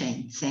le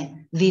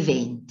coscienze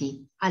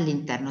viventi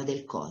all'interno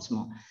del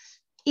cosmo.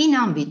 In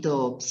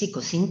ambito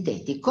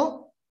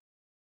psicosintetico,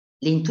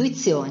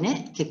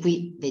 l'intuizione, che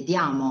qui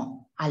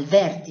vediamo al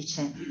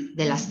vertice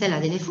della stella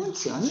delle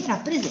funzioni,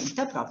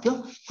 rappresenta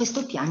proprio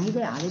questo piano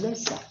ideale del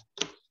sé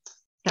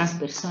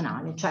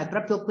transpersonale, cioè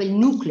proprio quel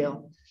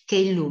nucleo che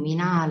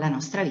illumina la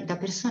nostra vita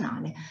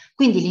personale.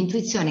 Quindi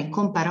l'intuizione,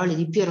 con parole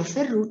di Piero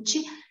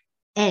Ferrucci,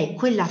 è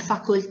quella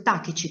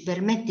facoltà che ci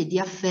permette di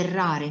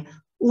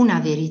afferrare una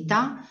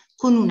verità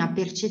con una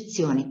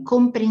percezione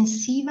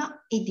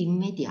comprensiva ed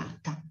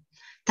immediata.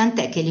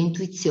 Tant'è che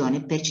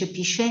l'intuizione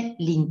percepisce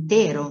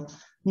l'intero,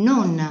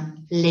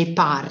 non le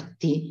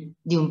parti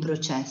di un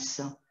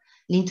processo.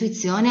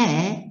 L'intuizione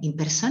è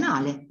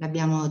impersonale,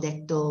 l'abbiamo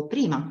detto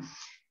prima,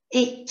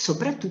 e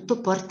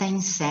soprattutto porta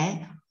in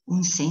sé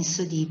un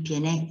senso di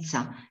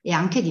pienezza e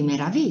anche di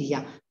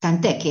meraviglia,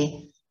 tant'è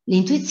che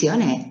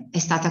l'intuizione è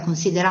stata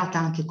considerata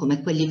anche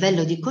come quel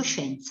livello di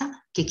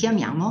coscienza che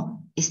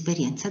chiamiamo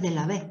esperienza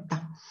della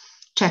vetta,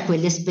 cioè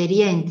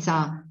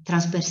quell'esperienza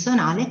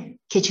transpersonale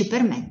che ci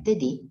permette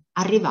di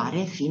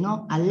arrivare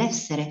fino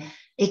all'essere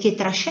e che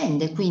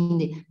trascende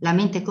quindi la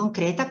mente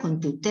concreta con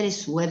tutte le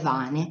sue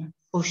vane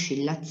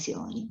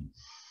oscillazioni.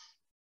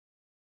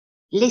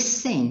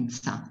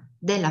 L'essenza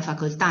della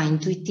facoltà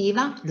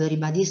intuitiva, lo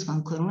ribadisco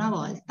ancora una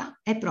volta,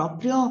 è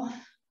proprio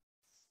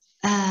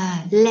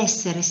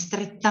l'essere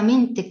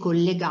strettamente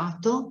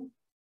collegato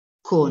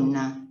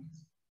con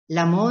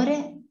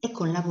l'amore e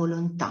con la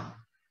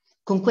volontà,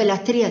 con quella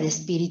triade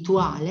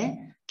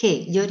spirituale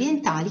che gli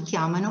orientali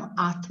chiamano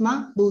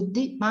Atma,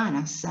 Buddhi,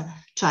 Manas,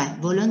 cioè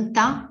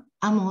volontà,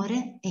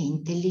 amore e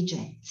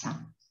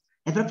intelligenza.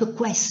 È proprio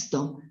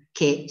questo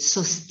che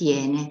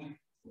sostiene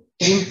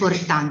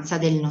l'importanza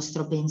del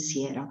nostro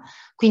pensiero.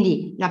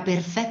 Quindi la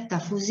perfetta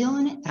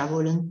fusione tra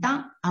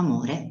volontà,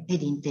 amore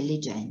ed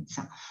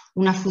intelligenza.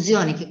 Una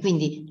fusione che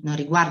quindi non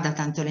riguarda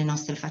tanto le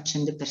nostre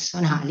faccende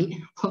personali,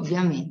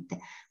 ovviamente,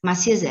 ma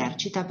si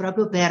esercita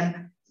proprio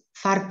per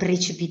far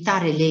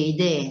precipitare le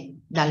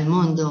idee dal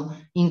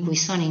mondo in cui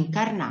sono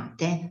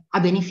incarnate a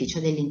beneficio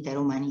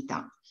dell'intera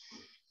umanità.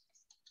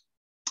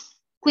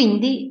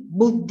 Quindi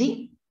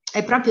Buddhi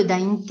è proprio da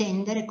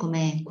intendere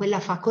come quella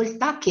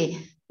facoltà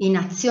che in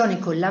azione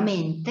con la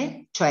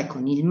mente, cioè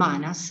con il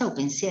manas o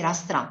pensiero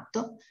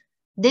astratto,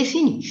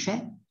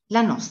 definisce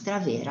la nostra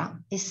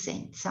vera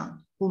essenza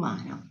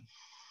umana.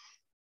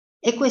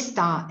 E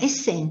questa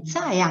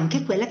essenza è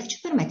anche quella che ci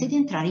permette di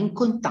entrare in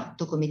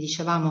contatto, come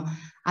dicevamo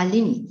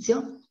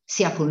all'inizio,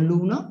 sia con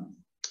l'uno,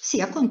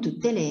 sia con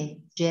tutte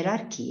le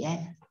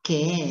gerarchie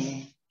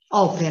che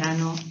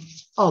operano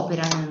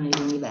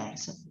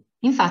nell'universo.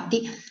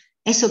 Infatti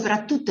è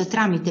soprattutto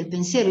tramite il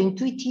pensiero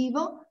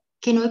intuitivo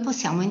che noi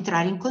possiamo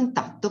entrare in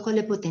contatto con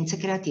le potenze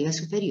creative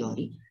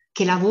superiori,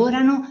 che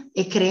lavorano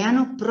e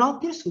creano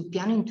proprio sul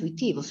piano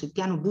intuitivo, sul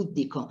piano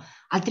buddico,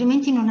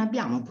 altrimenti non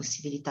abbiamo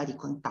possibilità di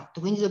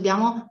contatto, quindi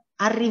dobbiamo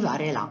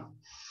arrivare là.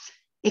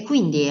 E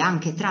quindi è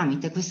anche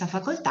tramite questa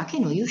facoltà che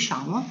noi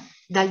usciamo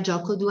dal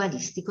gioco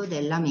dualistico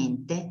della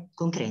mente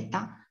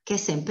concreta, che è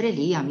sempre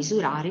lì a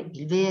misurare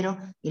il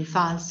vero, il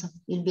falso,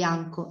 il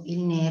bianco, il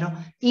nero,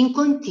 in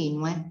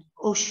continue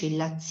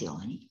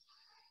oscillazioni.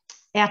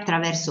 È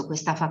attraverso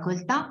questa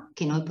facoltà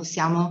che noi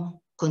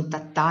possiamo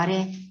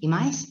contattare i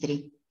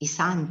maestri, i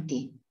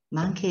santi,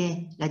 ma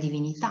anche la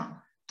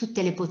divinità,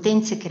 tutte le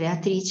potenze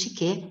creatrici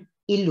che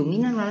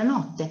illuminano la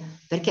notte,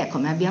 perché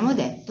come abbiamo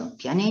detto,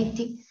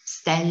 pianeti,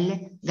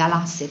 stelle,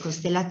 galassie,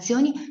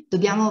 costellazioni,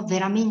 dobbiamo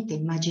veramente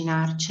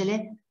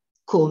immaginarcele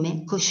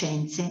come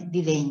coscienze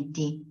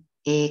viventi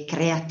e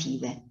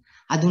creative,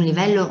 ad un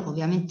livello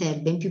ovviamente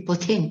ben più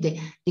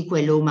potente di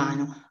quello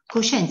umano,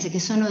 coscienze che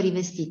sono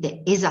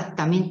rivestite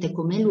esattamente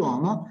come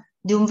l'uomo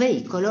di un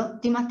veicolo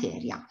di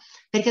materia.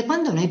 Perché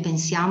quando noi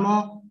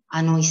pensiamo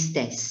a noi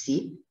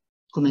stessi,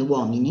 come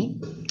uomini,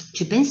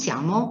 ci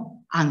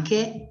pensiamo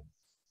anche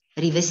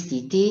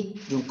rivestiti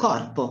di un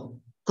corpo,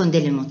 con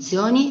delle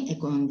emozioni e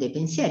con dei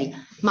pensieri.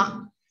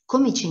 Ma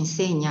come ci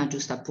insegna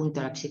giusto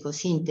appunto la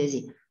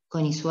psicosintesi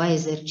con i suoi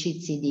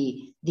esercizi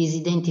di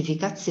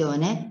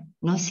disidentificazione,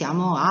 noi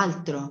siamo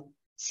altro,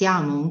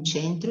 siamo un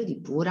centro di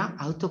pura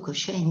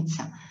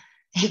autocoscienza.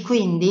 E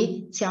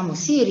quindi siamo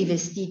sì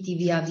rivestiti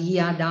via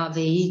via da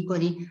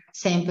veicoli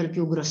sempre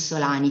più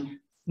grossolani,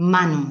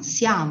 ma non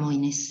siamo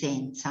in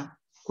essenza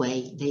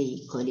quei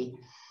veicoli.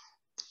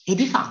 E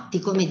difatti,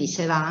 come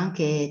diceva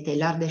anche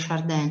Teilhard de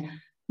Chardin,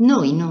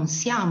 noi non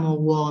siamo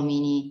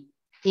uomini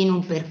in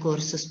un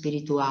percorso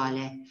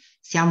spirituale,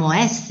 siamo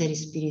esseri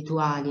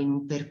spirituali in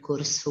un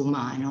percorso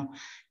umano,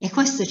 e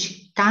questo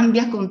ci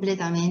cambia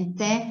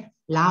completamente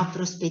la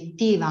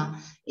prospettiva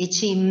e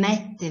ci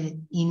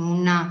mette in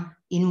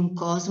un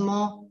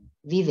cosmo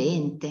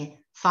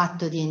vivente,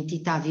 fatto di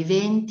entità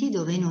viventi,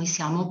 dove noi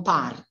siamo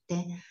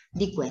parte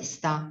di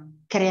questa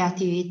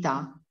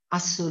creatività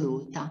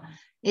assoluta.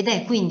 Ed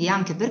è quindi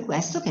anche per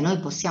questo che noi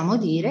possiamo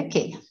dire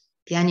che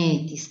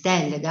pianeti,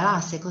 stelle,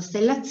 galassie,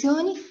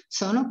 costellazioni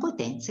sono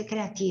potenze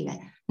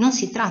creative. Non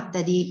si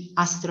tratta di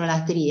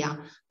astrolatria,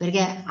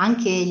 perché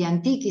anche gli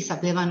antichi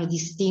sapevano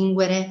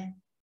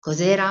distinguere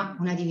cos'era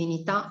una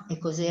divinità e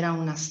cos'era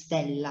una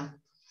stella,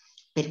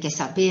 perché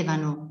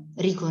sapevano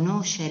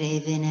riconoscere e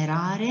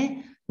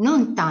venerare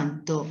non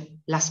tanto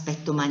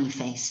l'aspetto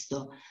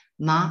manifesto,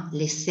 ma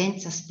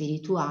l'essenza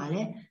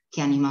spirituale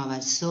che animava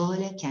il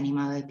Sole, che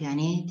animava i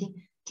pianeti,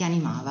 che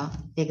animava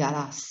le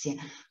galassie.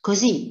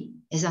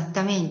 Così,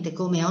 esattamente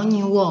come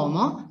ogni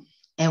uomo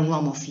è un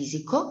uomo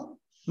fisico,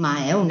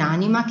 ma è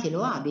un'anima che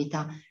lo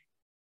abita,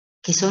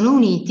 che sono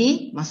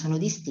uniti, ma sono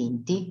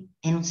distinti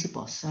e non si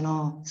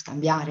possono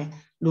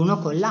scambiare l'uno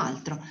con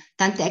l'altro.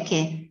 Tant'è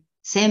che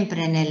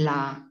sempre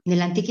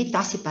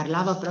nell'antichità si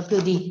parlava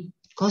proprio di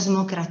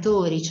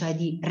cosmocratori, cioè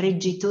di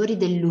reggitori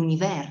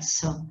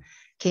dell'universo,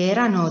 che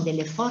erano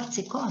delle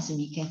forze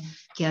cosmiche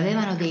che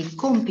avevano dei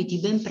compiti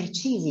ben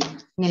precisi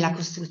nella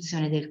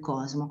costruzione del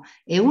cosmo,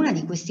 e uno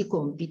di questi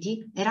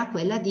compiti era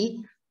quella di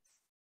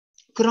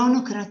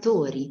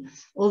cronocratori,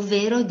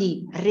 ovvero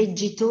di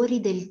reggitori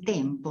del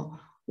tempo,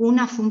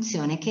 una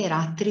funzione che era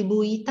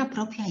attribuita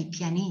proprio ai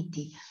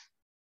pianeti,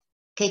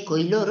 che con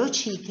i loro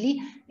cicli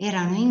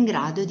erano in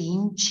grado di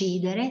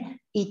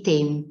incidere i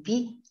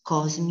tempi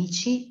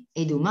cosmici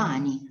ed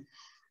umani.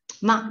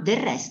 Ma del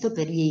resto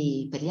per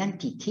gli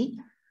antichi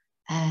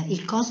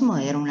il cosmo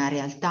era una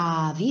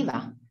realtà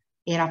viva,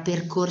 era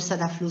percorsa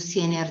da flussi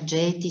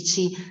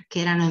energetici che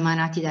erano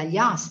emanati dagli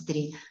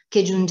astri,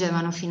 che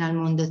giungevano fino al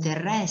mondo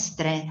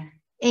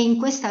terrestre, e in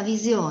questa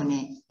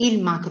visione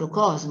il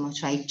macrocosmo,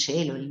 cioè il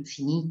cielo,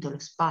 l'infinito, lo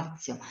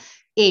spazio,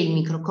 e il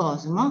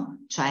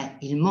microcosmo, cioè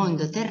il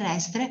mondo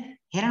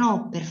terrestre,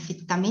 erano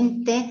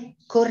perfettamente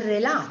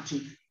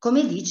correlati,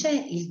 come dice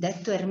il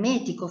detto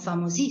ermetico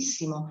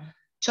famosissimo: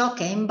 ciò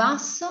che è in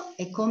basso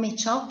è come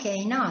ciò che è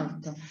in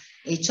alto,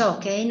 e ciò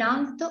che è in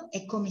alto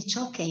è come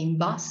ciò che è in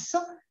basso,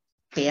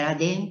 per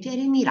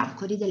adempiere i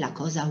miracoli della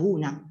cosa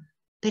una,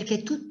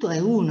 perché tutto è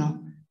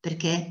uno,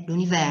 perché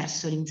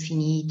l'universo,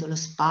 l'infinito, lo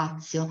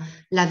spazio,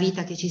 la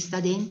vita che ci sta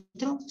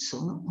dentro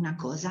sono una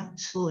cosa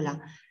sola.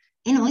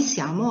 E noi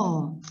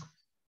siamo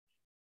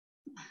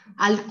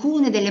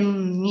alcune delle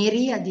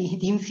miriadi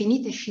di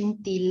infinite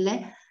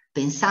scintille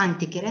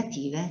pensanti e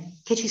creative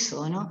che ci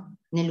sono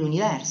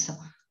nell'universo.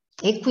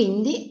 E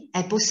quindi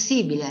è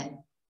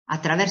possibile,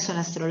 attraverso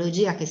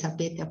l'astrologia, che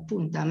sapete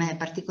appunto a me è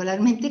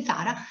particolarmente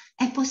cara,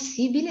 è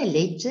possibile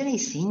leggere i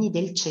segni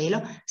del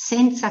cielo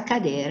senza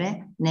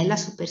cadere nella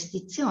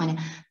superstizione,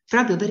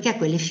 proprio perché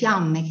quelle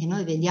fiamme che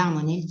noi vediamo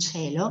nel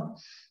cielo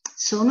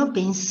sono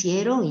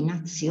pensiero in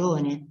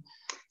azione,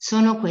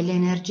 sono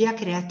quell'energia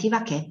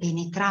creativa che è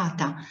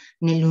penetrata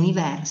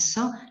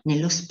nell'universo,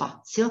 nello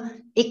spazio,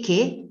 e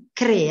che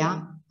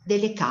crea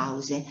delle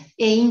cause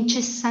e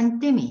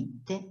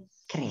incessantemente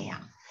crea.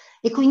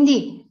 E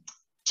quindi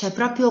c'è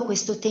proprio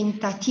questo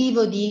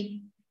tentativo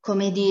di,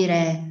 come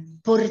dire,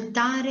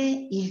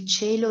 portare il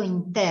cielo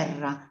in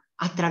terra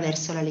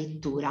attraverso la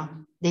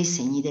lettura dei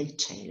segni del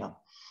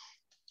cielo.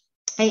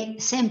 E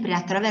sempre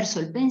attraverso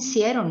il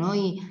pensiero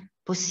noi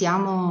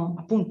possiamo,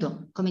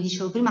 appunto, come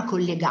dicevo prima,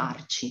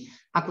 collegarci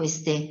a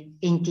queste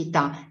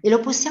entità, e lo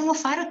possiamo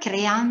fare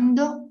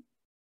creando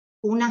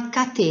una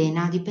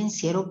catena di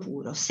pensiero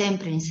puro.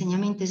 Sempre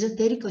l'insegnamento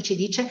esoterico ci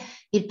dice: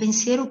 il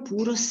pensiero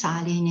puro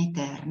sale in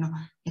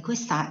eterno, e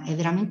questa è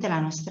veramente la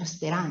nostra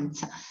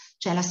speranza,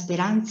 cioè la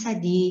speranza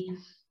di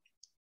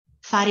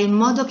fare in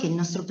modo che il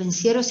nostro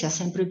pensiero sia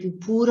sempre più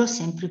puro,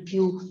 sempre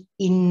più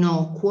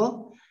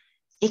innocuo,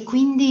 e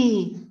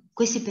quindi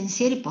questi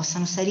pensieri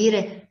possano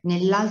salire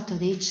nell'alto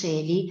dei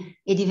cieli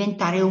e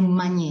diventare un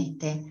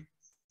magnete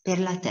per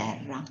la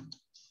Terra.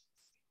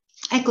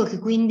 Ecco che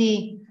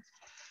quindi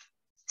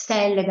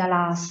stelle,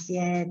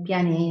 galassie,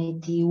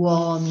 pianeti,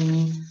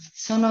 uomini,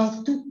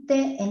 sono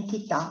tutte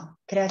entità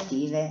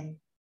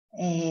creative,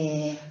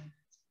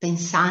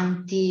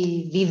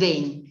 pensanti,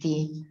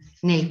 viventi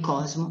nel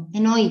cosmo, e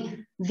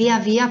noi via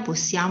via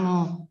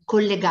possiamo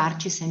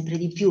collegarci sempre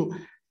di più.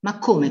 Ma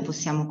come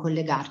possiamo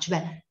collegarci?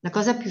 Beh, la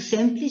cosa più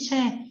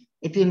semplice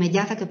e più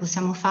immediata che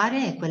possiamo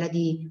fare è quella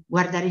di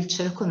guardare il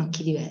cielo con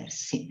occhi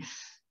diversi,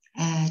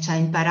 cioè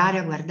imparare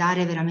a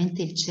guardare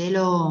veramente il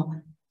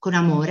cielo con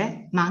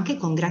amore, ma anche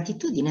con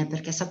gratitudine,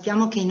 perché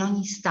sappiamo che in ogni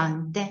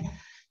istante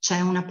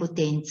c'è una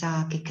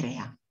potenza che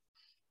crea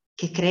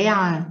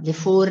le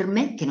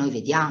forme che noi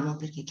vediamo,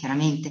 perché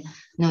chiaramente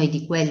noi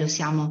di quello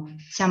siamo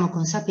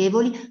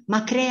consapevoli,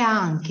 ma crea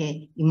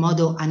anche, in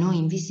modo a noi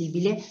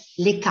invisibile,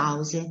 le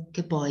cause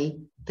che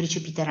poi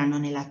precipiteranno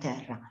nella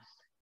terra.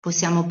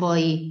 Possiamo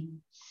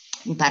poi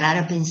imparare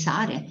a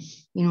pensare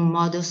in un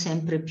modo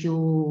sempre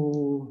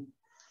più,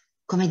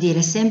 come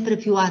dire, sempre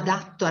più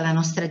adatto alla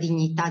nostra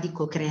dignità di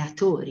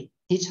co-creatori,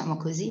 diciamo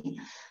così,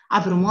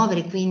 a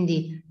promuovere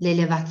quindi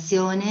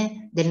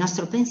l'elevazione del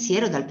nostro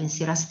pensiero dal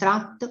pensiero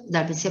astratto,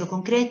 dal pensiero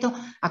concreto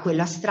a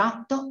quello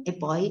astratto e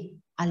poi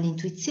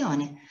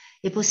all'intuizione.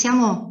 E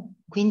possiamo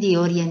quindi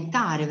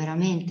orientare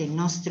veramente il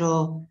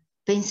nostro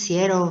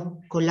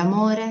pensiero con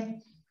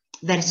l'amore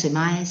verso i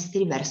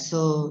maestri,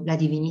 verso la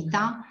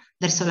divinità,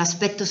 verso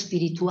l'aspetto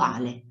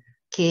spirituale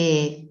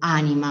che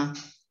anima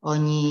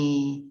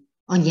ogni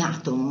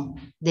atomo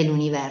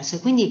dell'universo, e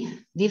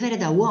quindi vivere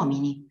da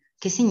uomini,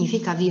 che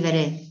significa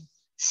vivere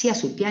sia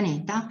sul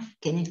pianeta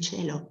che nel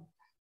cielo,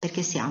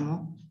 perché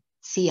siamo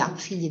sia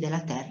figli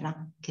della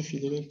terra che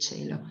figli del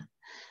cielo.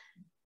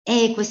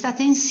 E questa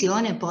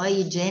tensione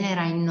poi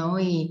genera in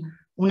noi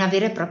una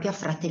vera e propria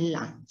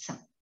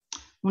fratellanza,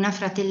 una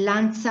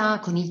fratellanza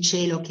con il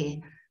cielo che,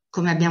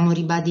 come abbiamo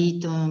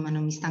ribadito, ma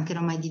non mi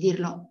stancherò mai di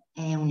dirlo,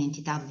 è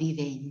un'entità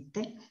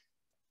vivente,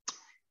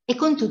 e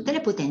con tutte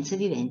le potenze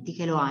viventi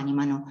che lo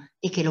animano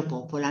e che lo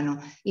popolano,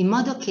 in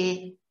modo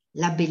che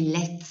la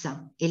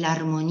bellezza e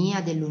l'armonia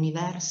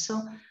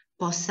dell'universo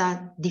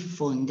possa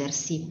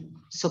diffondersi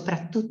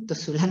soprattutto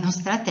sulla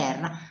nostra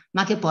terra,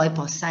 ma che poi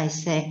possa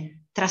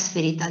essere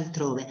trasferita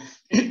altrove.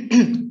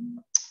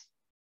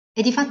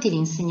 E difatti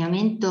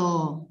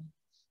l'insegnamento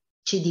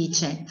ci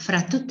dice: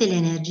 fra tutte le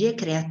energie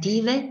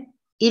creative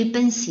il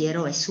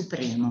pensiero è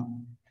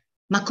supremo.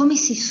 Ma come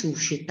si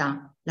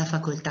suscita la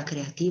facoltà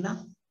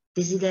creativa?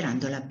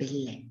 Desiderando la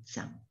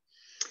bellezza.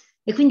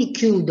 E quindi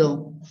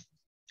chiudo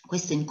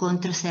questo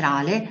incontro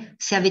serale.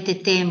 Se avete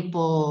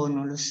tempo,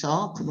 non lo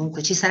so,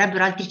 comunque ci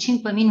sarebbero altri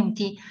 5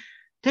 minuti,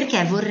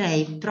 perché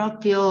vorrei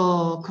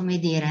proprio, come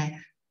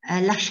dire,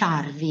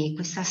 lasciarvi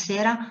questa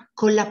sera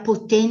con la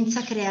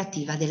potenza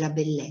creativa della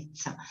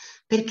bellezza,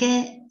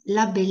 perché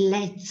la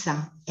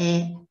bellezza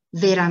è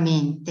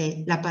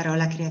veramente la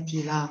parola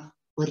creativa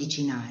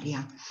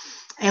originaria.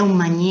 È un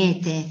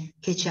magnete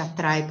che ci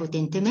attrae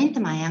potentemente,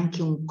 ma è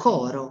anche un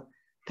coro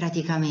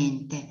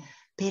praticamente,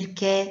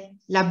 perché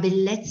la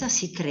bellezza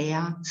si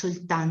crea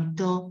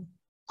soltanto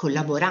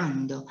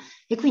collaborando.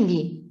 E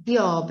quindi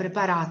io ho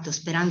preparato,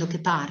 sperando che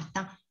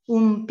parta,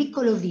 un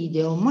piccolo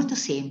video molto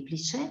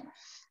semplice,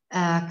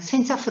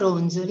 senza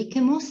fronzoli,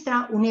 che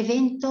mostra un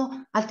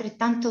evento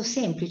altrettanto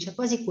semplice,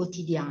 quasi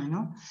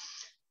quotidiano,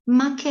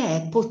 ma che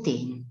è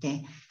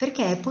potente,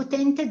 perché è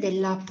potente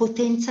della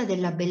potenza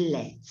della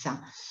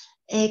bellezza,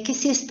 che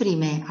si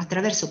esprime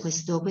attraverso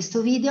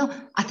questo video,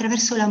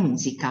 attraverso la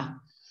musica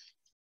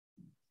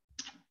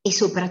e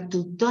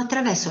soprattutto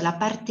attraverso la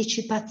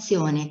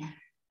partecipazione,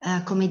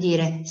 come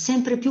dire,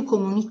 sempre più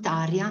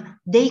comunitaria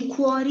dei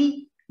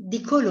cuori di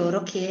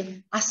coloro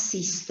che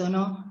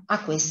assistono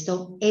a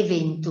questo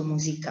evento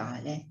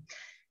musicale.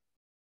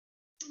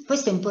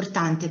 Questo è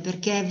importante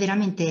perché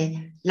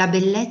veramente la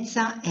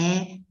bellezza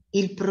è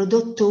il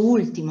prodotto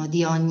ultimo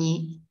di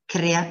ogni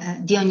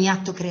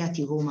atto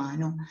creativo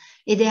umano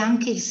ed è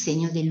anche il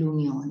segno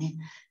dell'unione.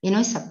 E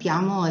noi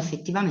sappiamo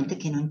effettivamente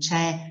che non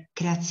c'è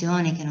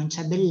creazione, che non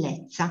c'è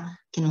bellezza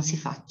che non si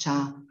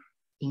faccia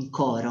in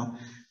coro.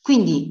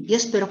 Quindi io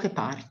spero che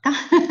parta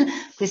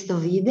questo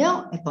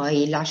video e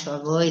poi lascio a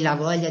voi la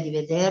voglia di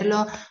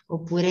vederlo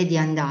oppure di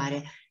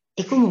andare.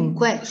 E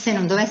comunque, se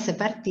non dovesse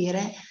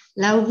partire,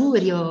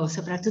 l'augurio,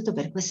 soprattutto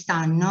per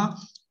quest'anno,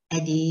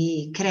 è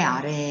di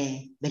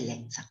creare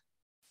bellezza.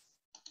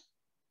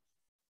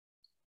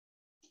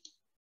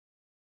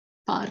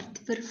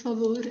 Parti, per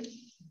favore.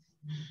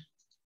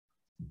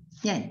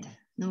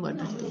 Niente, non vuoi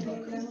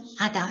partire.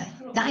 Ah, dai.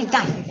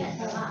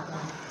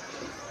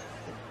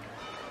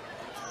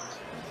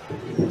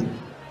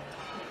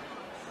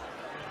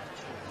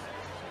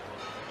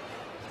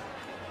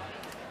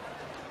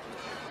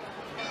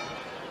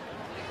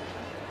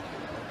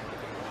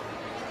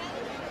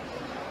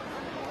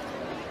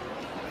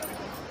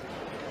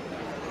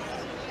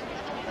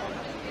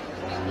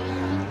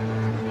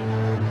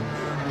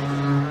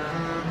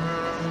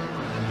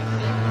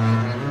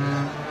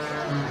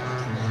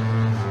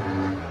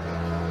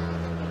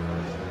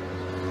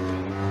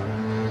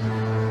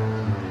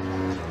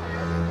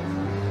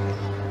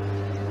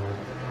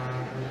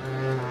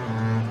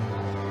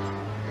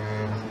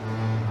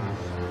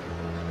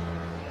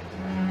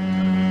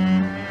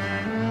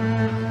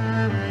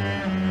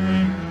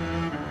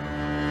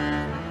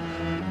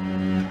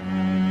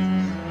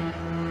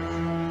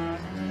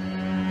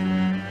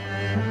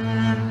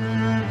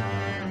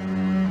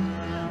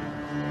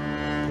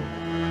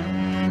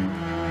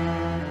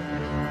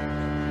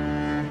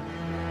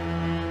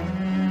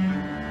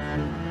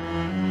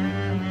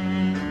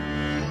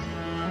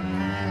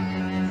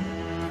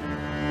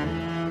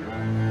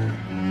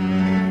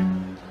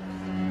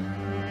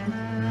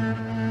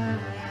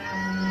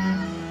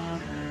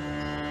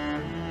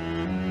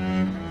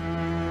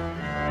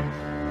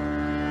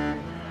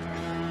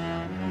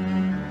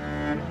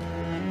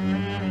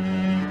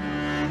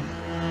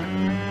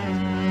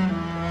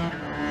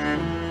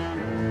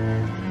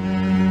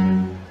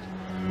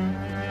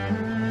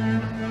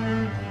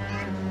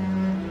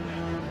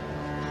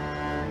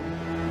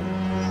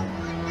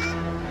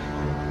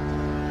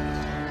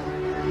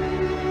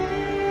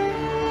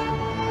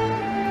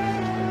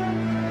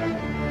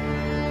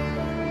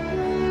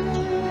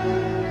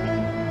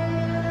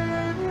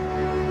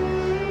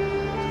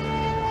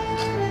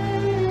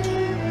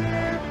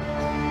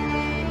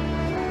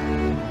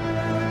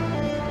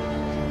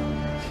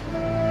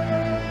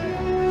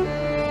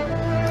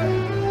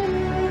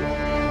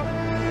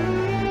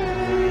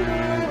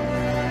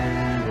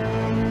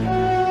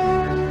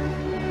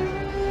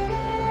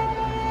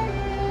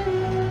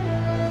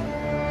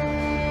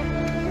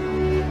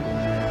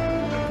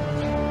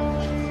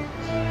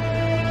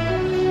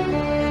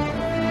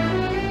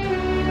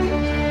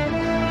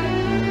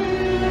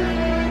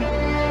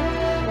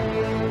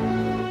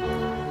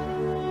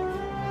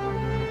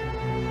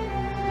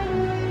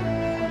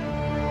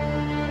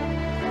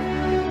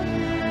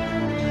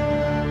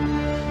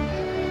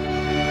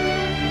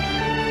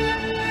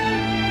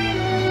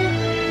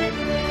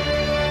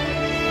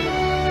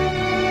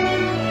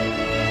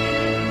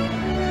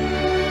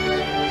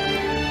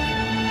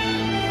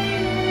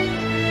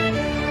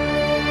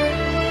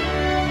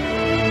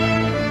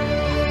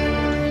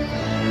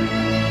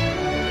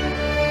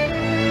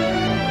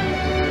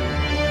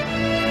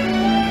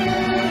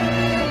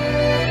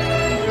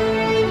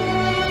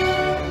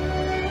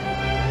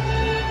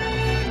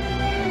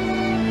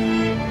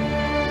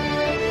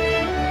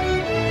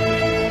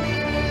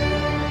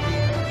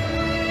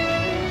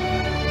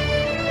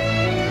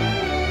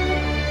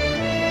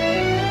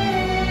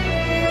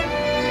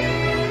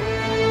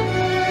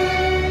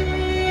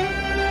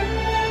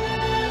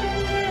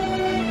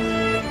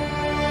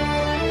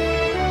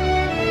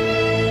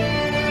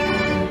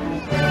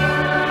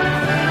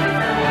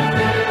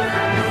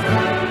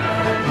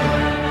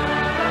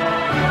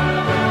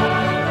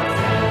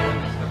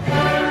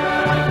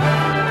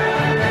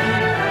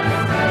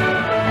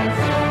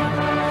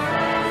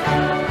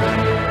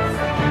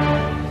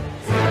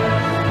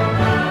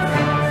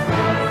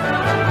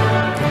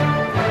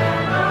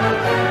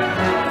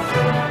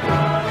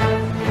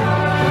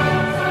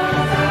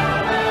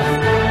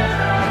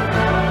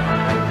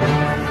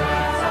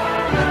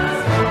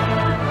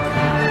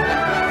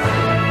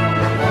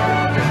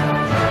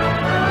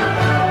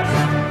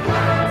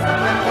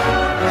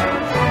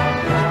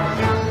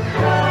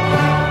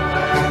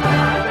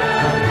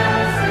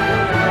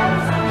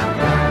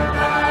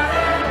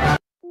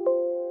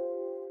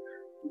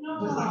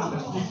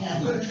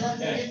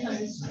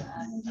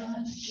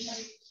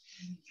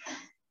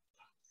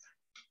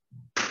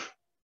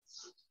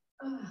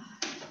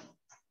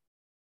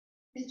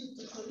 È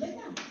tutto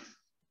collegato.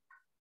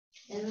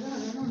 E allora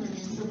non è